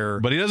up there,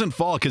 but he doesn't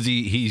fall because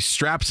he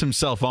straps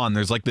himself on.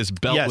 There's this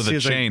belt with a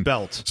chain.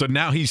 Belt. So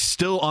now he's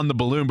still on the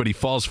balloon, but he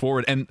falls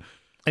forward, and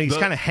he's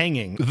kind of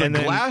hanging. The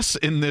glass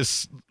in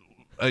this,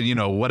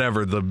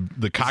 whatever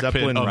the cockpit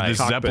Zeppelin, of this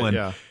cockpit,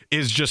 Zeppelin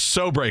is just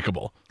so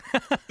breakable.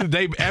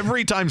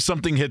 Every time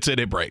something hits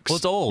it breaks. Well,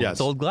 it's old. Yes.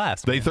 It's old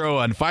glass. They throw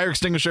a fire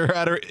extinguisher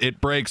at her,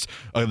 it breaks.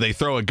 They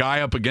throw a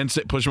guy up against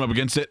it, push him up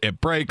against it, it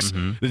breaks.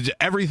 Mm-hmm.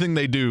 Everything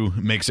they do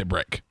makes it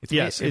break. But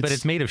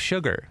it's made of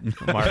sugar,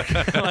 Mark.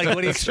 What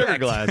do you expect? Sugar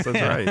glass.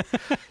 That's right.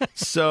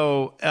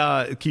 So,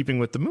 keeping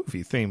with the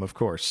movie theme, of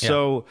course. Yeah.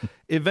 So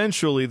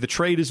eventually, the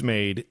trade is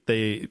made.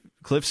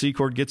 Cliff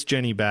Secord gets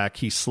Jenny back.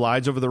 He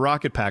slides over the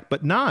rocket pack,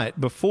 but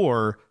not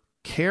before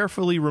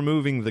carefully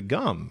removing the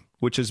gum.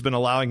 which has been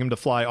allowing him to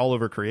fly all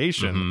over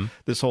creation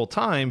this whole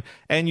time.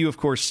 And you, of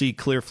course, see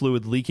clear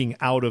fluid leaking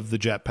out of the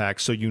jetpack,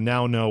 so you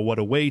now know what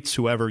awaits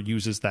whoever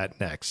uses that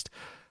next.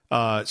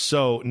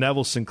 So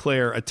Neville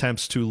Sinclair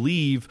attempts to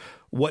leave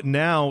what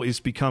now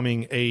is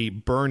becoming a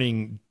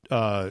burning...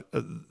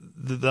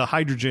 the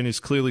hydrogen is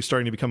clearly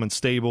starting to become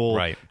unstable,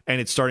 right, and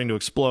it's starting to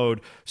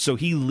explode. So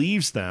he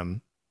leaves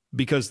them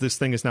because this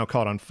thing is now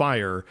caught on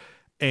fire.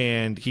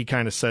 And he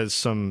kind of says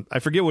some, I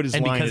forget what his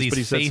line is, but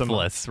he says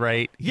faithless,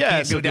 right?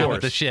 Yes, he can't go down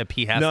with the ship.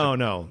 He has he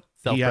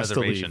has to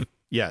leave. self-preservation.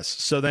 Yes.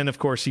 So then, of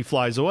course, he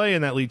flies away,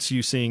 and that leads to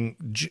you seeing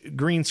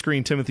green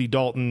screen Timothy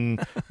Dalton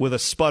with a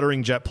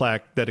sputtering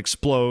jetpack that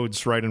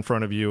explodes right in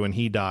front of you, and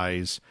he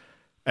dies.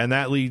 And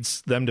that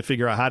leads them to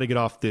figure out how to get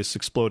off this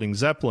exploding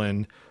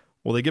Zeppelin.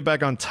 Well, they get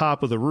back on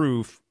top of the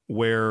roof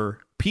where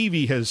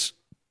Peavy has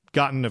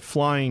gotten a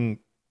flying,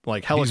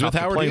 like,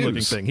 helicopter plane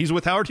looking thing. He's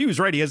with Howard Hughes,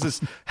 right? He has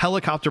this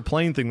helicopter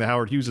plane thing that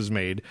Howard Hughes has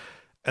made.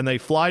 And they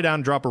fly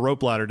down, drop a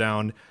rope ladder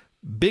down.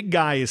 Big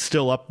guy is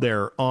still up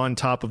there on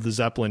top of the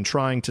Zeppelin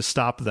trying to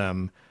stop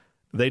them.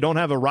 They don't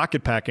have a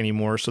rocket pack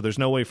anymore, so there's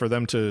no way for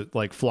them to,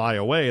 like, fly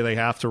away. They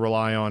have to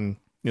rely on,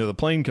 the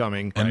plane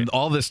coming. And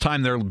all this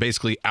time, they're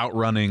basically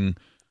outrunning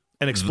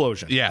an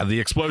explosion. The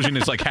explosion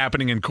is like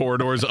happening in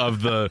corridors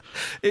of the.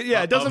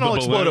 It doesn't all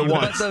explode at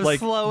once. The like,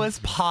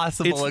 slowest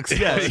possible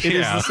explosion.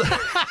 Yes,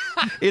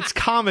 it's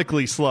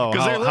comically slow.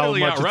 Because they're literally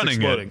how much outrunning it's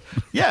exploding.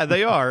 it. Yeah,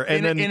 they are.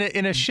 And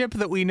in a ship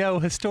that we know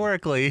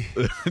historically,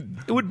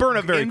 it would burn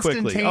up very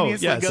quickly.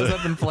 Goes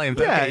up in flames.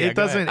 Yeah, okay, it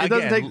doesn't. It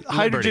doesn't take.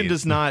 Hydrogen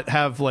does not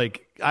have,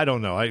 like, I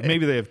don't know.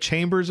 Maybe they have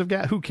chambers of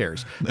gas. Who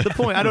cares? The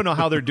point, I don't know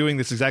how they're doing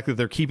this exactly.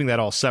 They're keeping that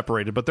all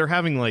separated, but they're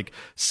having, like,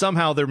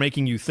 somehow they're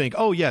making you think,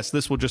 oh, yes,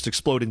 this will just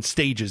explode in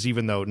stages,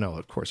 even though, no,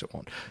 of course it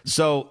won't.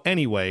 So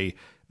anyway,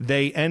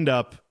 they end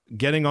up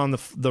getting on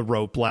the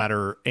rope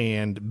ladder,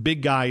 and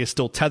big guy is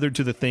still tethered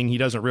to the thing. He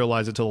doesn't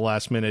realize it till the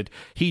last minute.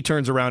 He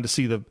turns around to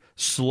see the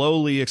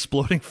slowly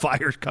exploding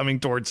fire coming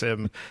towards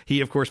him.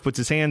 He, of course, puts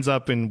his hands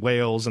up and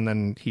wails, and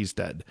then he's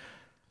dead.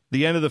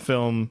 The end of the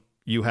film...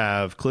 You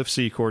have Cliff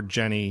Secord,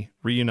 Jenny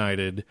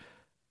reunited.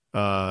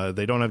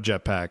 They don't have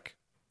jetpack.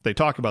 They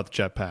talk about the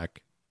jetpack,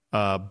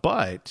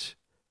 but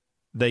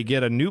they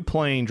get a new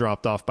plane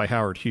dropped off by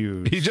Howard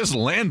Hughes. He just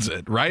lands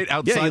it right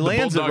outside. Yeah, he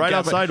lands it right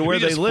outside where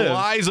they live. He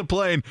flies a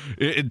plane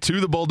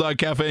to the Bulldog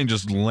Cafe and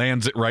just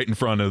lands it right in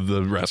front of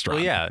the restaurant.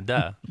 Well, yeah,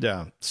 duh.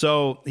 Yeah.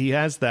 So he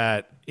has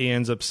that. He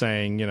ends up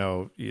saying,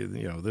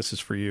 this is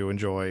for you.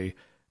 Enjoy.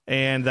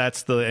 And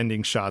that's the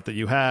ending shot that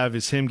you have,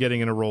 is him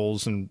getting into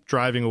Rolls and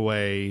driving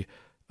away.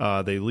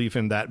 They leave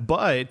him that.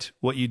 But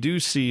what you do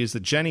see is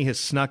that Jenny has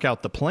snuck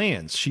out the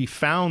plans. She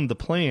found the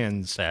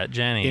plans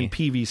in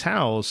Peavy's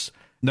house.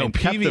 No,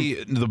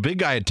 Peavy, the big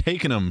guy had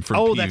taken them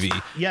from Peavy.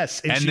 Yes.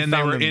 And then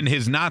they were in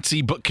his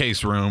Nazi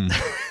bookcase room.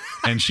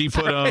 And she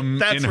put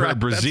them in her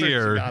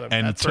brassiere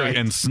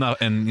and snuck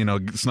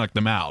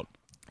them out.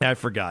 I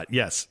forgot.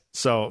 Yes.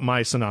 So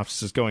my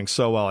synopsis is going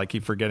so well, I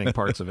keep forgetting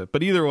parts of it.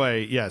 But either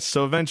way, yes.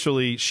 So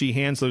eventually she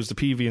hands those to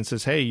Peavy and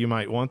says, hey, you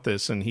might want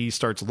this. And he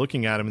starts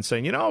looking at him and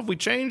saying, if we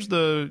change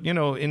the,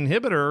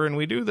 inhibitor and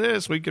we do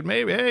this, we could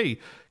maybe, hey,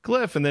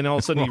 Cliff. And then all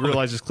of a sudden he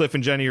realizes Cliff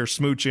and Jenny are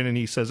smooching, and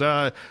he says,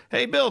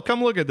 hey, Bill,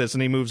 come look at this.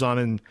 And he moves on,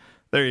 and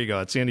there you go.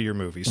 That's the end of your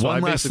movie. So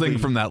one last thing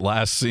from that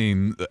last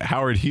scene,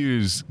 Howard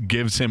Hughes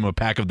gives him a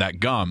pack of that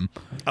gum.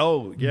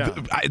 Oh, yeah.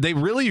 They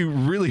really,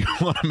 really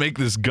want to make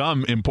this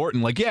gum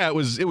important. Like, yeah, it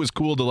was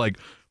cool to, like,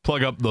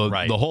 plug up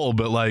the hole,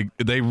 but, like,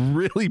 they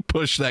really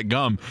push that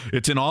gum.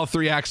 It's in all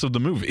 3 acts of the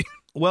movie.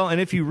 Well, and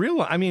if you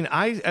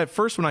realize, at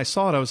first when I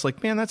saw it, I was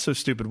like, man, that's so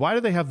stupid. Why do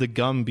they have the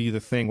gum be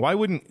the thing? Why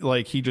wouldn't,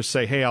 like, he just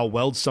say, hey, I'll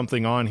weld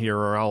something on here,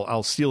 or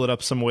I'll seal it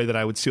up some way that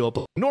I would seal up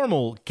a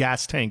normal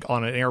gas tank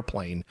on an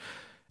airplane?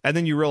 And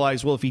then you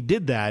realize, well, if he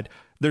did that,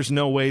 there's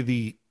no way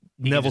the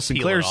Neville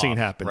Sinclair scene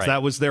happens. Right.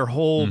 That was their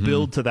whole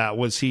build to that,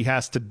 was he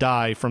has to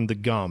die from the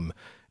gum.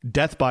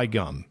 Death by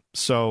gum.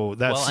 So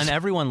that's... Well, and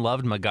everyone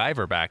loved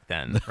MacGyver back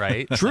then,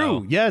 right?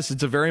 True. Yes,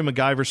 it's a very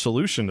MacGyver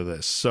solution to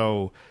this.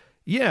 So...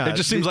 yeah, it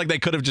just seems like they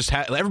could have just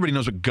had. Everybody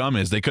knows what gum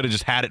is. They could have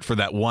just had it for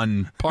that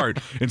one part.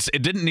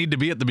 It didn't need to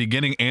be at the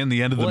beginning and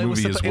the end of the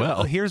movie as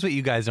well. Here's what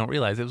you guys don't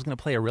realize: it was going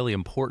to play a really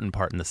important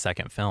part in the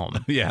second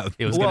film. Yeah,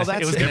 it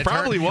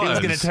probably was. It was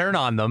going to turn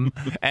on them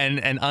and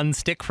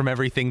unstick from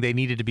everything they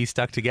needed to be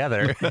stuck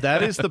together.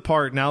 That is the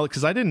part now,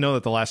 because I didn't know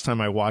that the last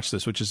time I watched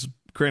this, which is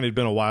granted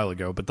been a while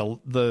ago, but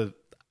the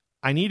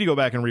I need to go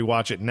back and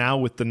rewatch it now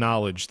with the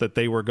knowledge that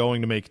they were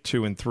going to make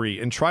 2 and 3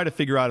 and try to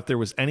figure out if there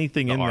was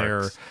anything in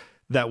there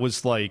that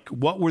was like,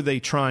 what were they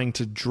trying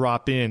to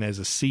drop in as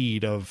a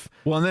seed of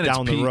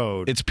down the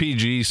road? It's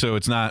PG, so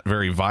it's not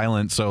very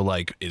violent. So,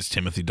 like, is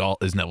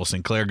Neville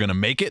Sinclair going to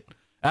make it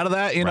out of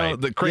that? You know,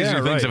 the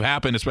crazier things have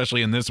happened,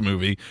 especially in this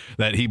movie,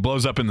 that he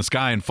blows up in the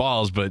sky and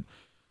falls, but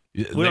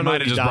they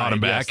might have just brought him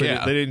back.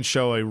 Yes, they didn't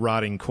show a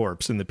rotting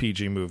corpse in the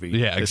PG movie.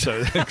 Yeah,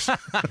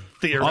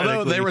 exactly.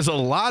 Although there was a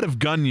lot of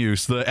gun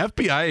use, the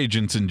FBI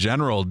agents in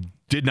general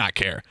did not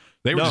care.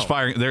 They were No. just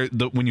firing.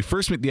 When you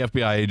first meet the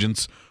FBI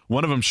agents,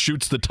 one of them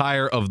shoots the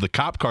tire of the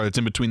cop car that's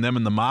in between them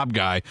and the mob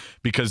guy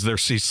because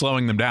he's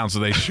slowing them down. So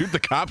they shoot the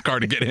cop car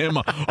to get him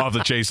off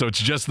the chase. So it's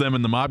just them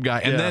and the mob guy.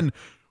 And then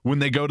when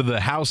they go to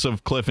the house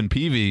of Cliff and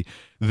Peavy,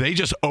 they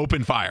just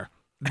open fire.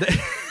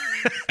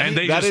 And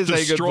they That just is a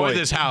good destroy point.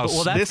 this house.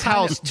 Well, that's This kind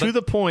house, of- to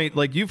the point,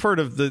 like you've heard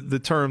of the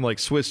term like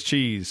Swiss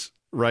cheese,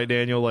 right,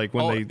 Daniel? Like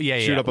when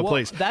they shoot up a Well,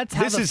 place. That's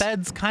how This the is-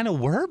 feds kind of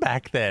were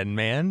back then,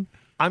 man.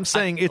 I'm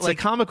saying it's a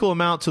comical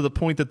amount to the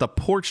point that the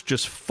porch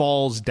just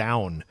falls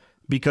down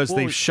because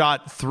they've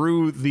shot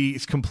through the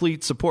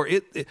complete support.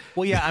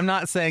 Well, yeah, I'm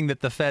not saying that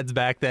the feds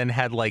back then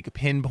had like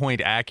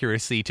pinpoint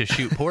accuracy to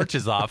shoot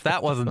porches off.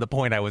 That wasn't the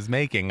point I was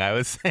making. I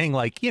was saying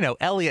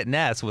Elliot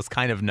Ness was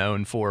kind of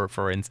known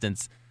for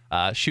instance,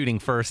 shooting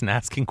first and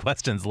asking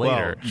questions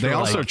later. They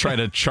also try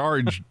to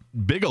charge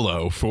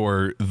Bigelow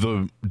for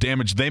the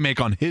damage they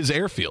make on his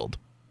airfield.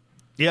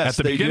 Yes, At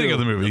the they beginning do. of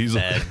the movie, he's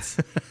Feds.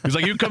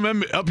 like, you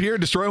come up here,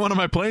 destroy one of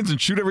my planes,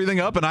 and shoot everything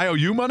up, and I owe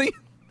you money?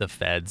 The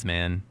feds,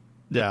 man.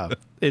 Yeah,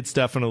 it's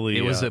definitely.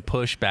 It was a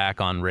pushback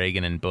on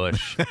Reagan and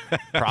Bush.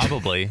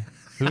 Probably.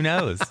 Who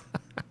knows?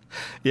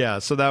 Yeah,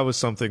 so that was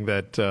something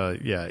that,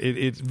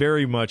 it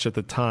very much at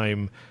the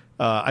time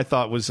I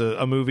thought was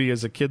a movie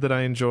as a kid that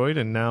I enjoyed,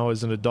 and now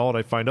as an adult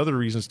I find other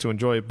reasons to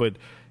enjoy it. But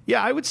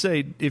yeah, I would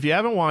say if you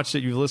haven't watched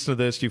it, you've listened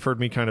to this, you've heard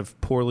me kind of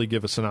poorly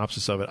give a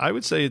synopsis of it, I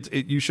would say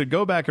you should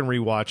go back and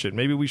rewatch it.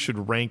 Maybe we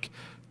should rank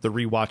the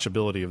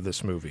rewatchability of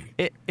this movie.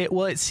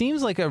 It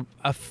seems like a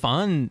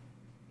fun.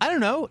 I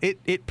don't know.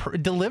 It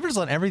delivers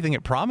on everything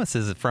it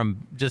promises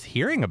from just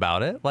hearing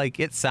about it. Like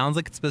it sounds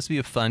like it's supposed to be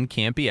a fun,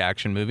 campy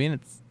action movie, and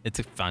it's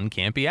a fun,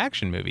 campy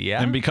action movie.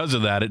 Yeah, And because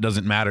of that, it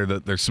doesn't matter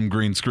that there's some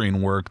green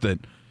screen work that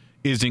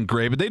isn't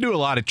great, but they do a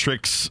lot of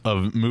tricks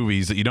of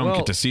movies that you don't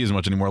get to see as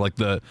much anymore. Like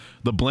the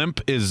blimp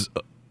is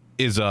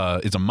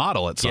a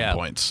model at some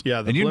points.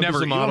 Yeah, the and you blimp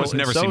is a model, almost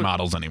never and so- see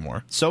models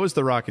anymore. So is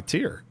the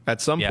Rocketeer. At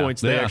some Yeah.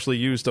 points, they Yeah. actually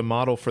used a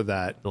model for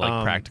that.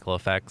 like practical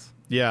effects.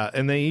 Yeah,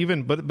 and they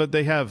even but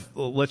they have,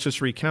 let's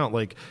just recount,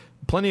 like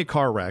plenty of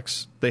car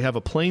wrecks. They have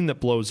a plane that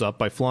blows up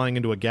by flying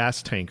into a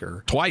gas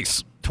tanker.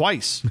 Twice.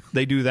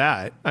 They do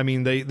that. I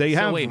mean, they So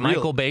have wait, real-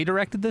 Michael Bay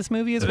directed this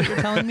movie, is what you're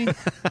telling me?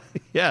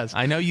 Yes,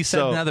 I know you said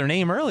So- another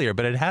name earlier,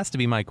 but it has to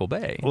be Michael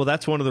Bay. Well,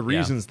 that's one of the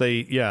reasons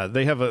they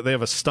have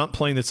a stunt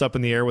plane that's up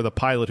in the air with a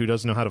pilot who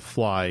doesn't know how to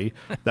fly.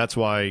 That's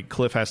why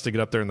Cliff has to get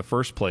up there in the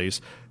first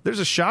place. There's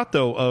a shot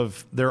though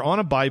of they're on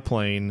a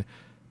biplane.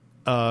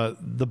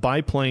 The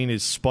biplane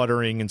is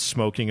sputtering and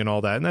smoking and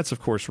all that, and that's of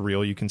course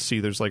real. You can see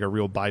there's like a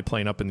real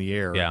biplane up in the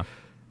air. Yeah.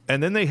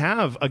 And then they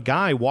have a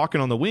guy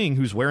walking on the wing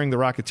who's wearing the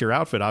Rocketeer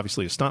outfit,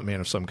 obviously a stuntman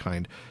of some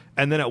kind.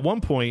 And then at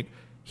one point,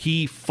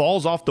 he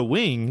falls off the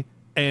wing,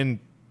 and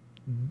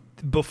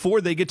before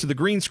they get to the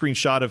green screen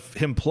shot of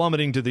him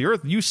plummeting to the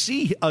earth, you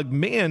see a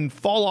man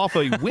fall off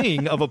a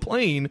wing of a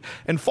plane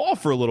and fall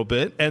for a little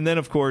bit. And then,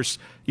 of course,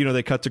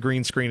 they cut to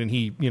green screen, and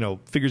he,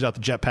 figures out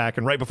the jetpack,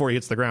 and right before he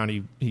hits the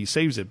ground, he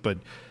saves it. But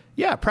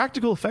yeah,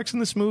 practical effects in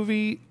this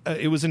movie.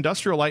 It was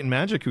Industrial Light and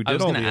Magic who I did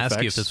was all going the to effects.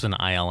 ask you if this was an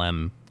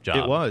ILM job.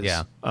 It was.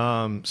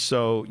 Yeah.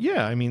 So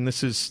yeah, I mean,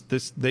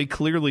 they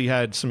clearly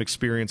had some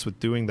experience with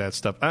doing that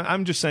stuff.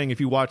 I'm just saying, if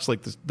you watch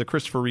like the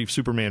Christopher Reeve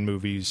Superman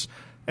movies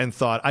and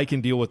thought I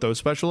can deal with those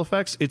special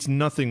effects, it's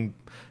nothing.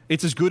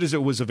 It's as good as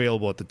it was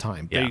available at the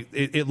time. Yeah.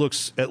 It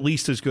looks at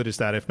least as good as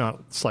that, if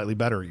not slightly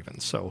better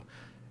even. So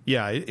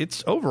yeah,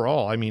 it's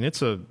overall. I mean,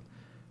 it's a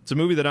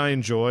movie that I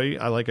enjoy.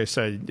 Like I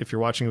said, if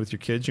you're watching it with your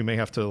kids, you may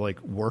have to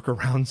like work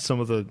around some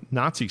of the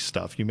Nazi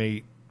stuff. You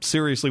may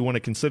seriously want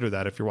to consider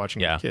that if you're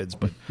watching Yeah. with kids.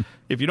 But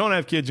if you don't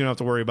have kids, you don't have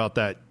to worry about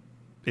that.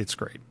 It's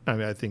great. I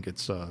mean, I think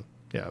it's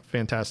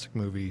fantastic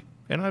movie,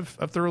 and I've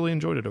thoroughly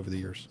enjoyed it over the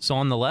years. So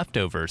on the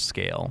leftovers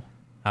scale,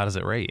 how does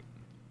it rate?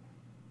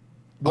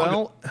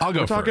 Well, I'll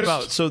go we're talking first.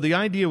 about. So the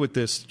idea with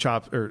this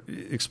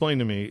explain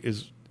to me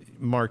is,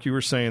 Mark, you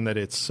were saying that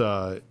it's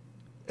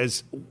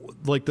as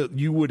like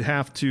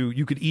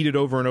you could eat it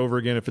over and over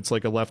again if it's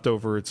like a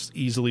leftover. It's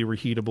easily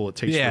reheatable. It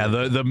tastes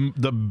really good.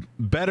 the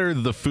better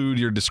the food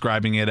you're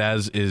describing it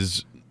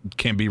as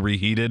can be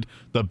reheated,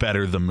 the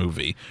better the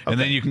movie. And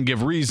then you can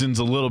give reasons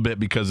a little bit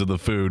because of the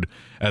food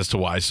as to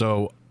why.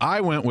 So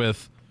I went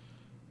with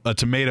a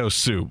tomato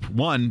soup.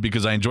 One,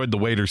 because I enjoyed the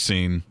waiter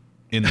scene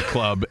in the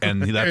club,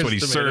 and that's what he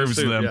Tomato serves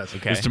soup, them. yes.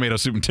 Okay. Is tomato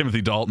soup. And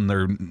Timothy Dalton,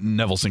 their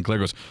Neville Sinclair,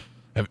 goes,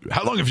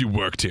 how long have you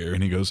worked here?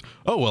 And he goes,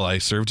 oh, well, I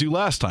served you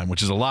last time,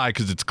 which is a lie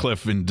because it's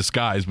Cliff in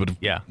disguise. But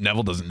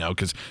Neville doesn't know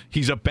because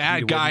he's a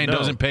bad guy and wouldn't know.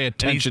 doesn't pay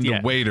attention to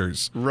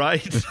waiters.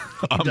 Right. He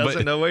But-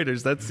 doesn't know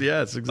waiters. That's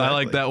exactly. I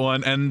like that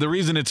one, and the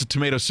reason it's a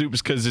tomato soup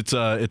is because it's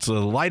a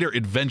lighter,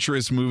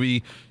 adventurous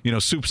movie.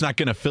 Soup's not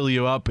going to fill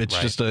you up. It's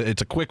just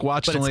it's a quick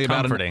watch. But It's only it's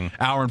about comforting. an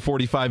hour and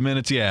 45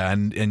 minutes. Yeah,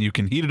 and you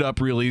can heat it up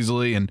real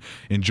easily and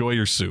enjoy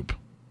your soup.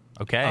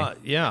 Okay.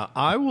 Yeah,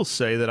 I will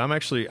say that I'm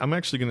actually going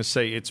to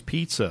say it's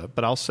pizza,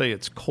 but I'll say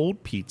it's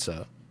cold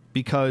pizza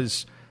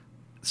because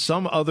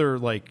some other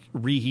like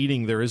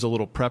reheating, there is a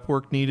little prep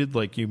work needed.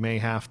 Like you may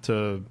have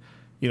to,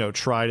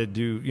 try to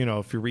do,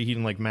 if you're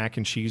reheating like mac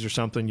and cheese or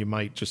something, you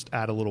might just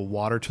add a little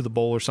water to the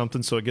bowl or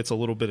something so it gets a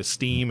little bit of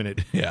steam and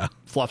it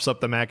fluffs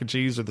up the mac and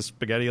cheese or the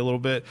spaghetti a little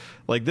bit.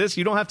 Like this,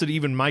 you don't have to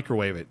even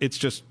microwave it. It's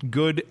just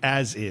good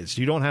as is.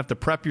 You don't have to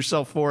prep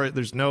yourself for it.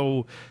 There's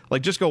no,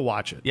 just go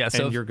watch it. Yeah,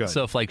 so and you're good.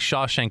 So if like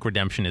Shawshank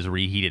Redemption is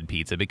reheated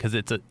pizza, because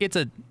it's a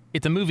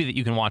movie that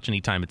you can watch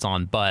anytime it's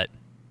on, but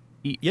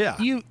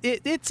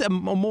it's a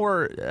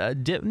more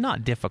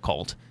not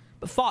difficult,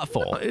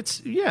 thoughtful. It's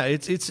well.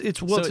 So it's it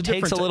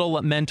takes a little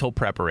mental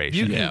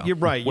preparation. You're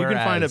right. Whereas, you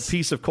can find a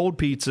piece of cold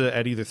pizza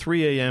at either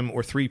 3 a.m.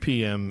 or 3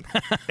 p.m.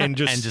 and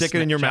just stick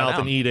it in your mouth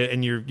and eat it,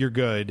 and you're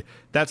good.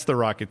 That's the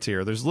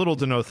Rocketeer. There's little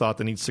to no thought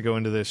that needs to go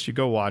into this. You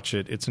go watch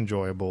it. It's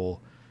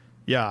enjoyable.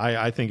 Yeah,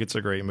 I think it's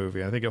a great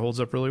movie. I think it holds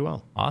up really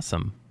well.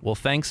 Awesome. Well,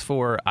 thanks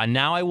for.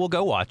 Now I will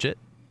go watch it.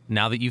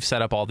 Now that you've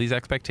set up all these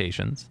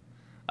expectations.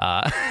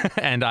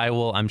 And I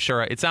will. I'm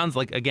sure it sounds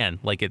like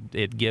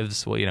it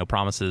gives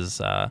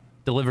promises.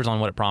 Delivers on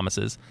what it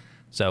promises.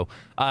 So,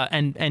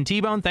 and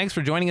T-Bone, thanks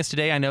for joining us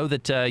today. I know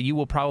that you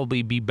will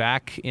probably be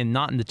back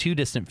not in the too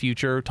distant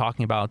future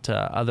talking about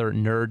other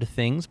nerd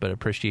things, but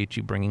appreciate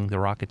you bringing the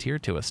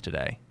Rocketeer to us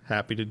today.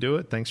 Happy to do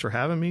it. Thanks for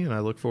having me, and I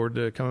look forward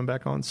to coming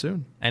back on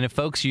soon. And if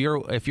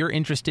you're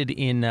interested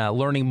in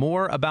learning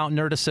more about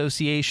Nerd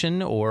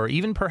Association, or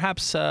even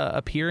perhaps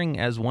appearing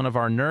as one of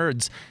our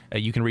nerds,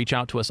 you can reach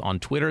out to us on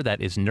Twitter. That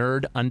is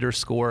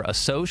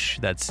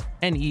nerd_assoc. That's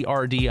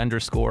NERD_ASSOC.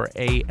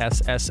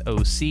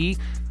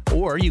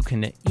 Or you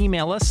can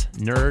email us,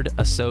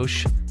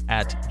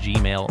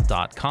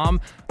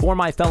 nerdassoc@gmail.com. For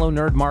my fellow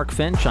nerd Mark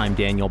Finch, I'm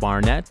Daniel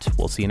Barnett.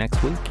 We'll see you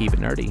next week. Keep it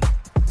nerdy.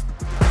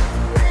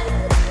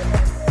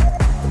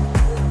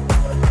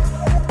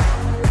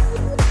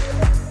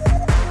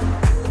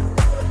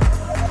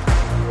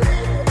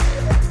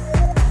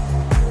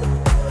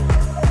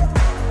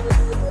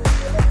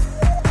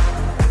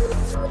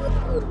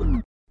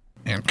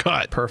 And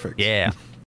cut. Perfect. Yeah.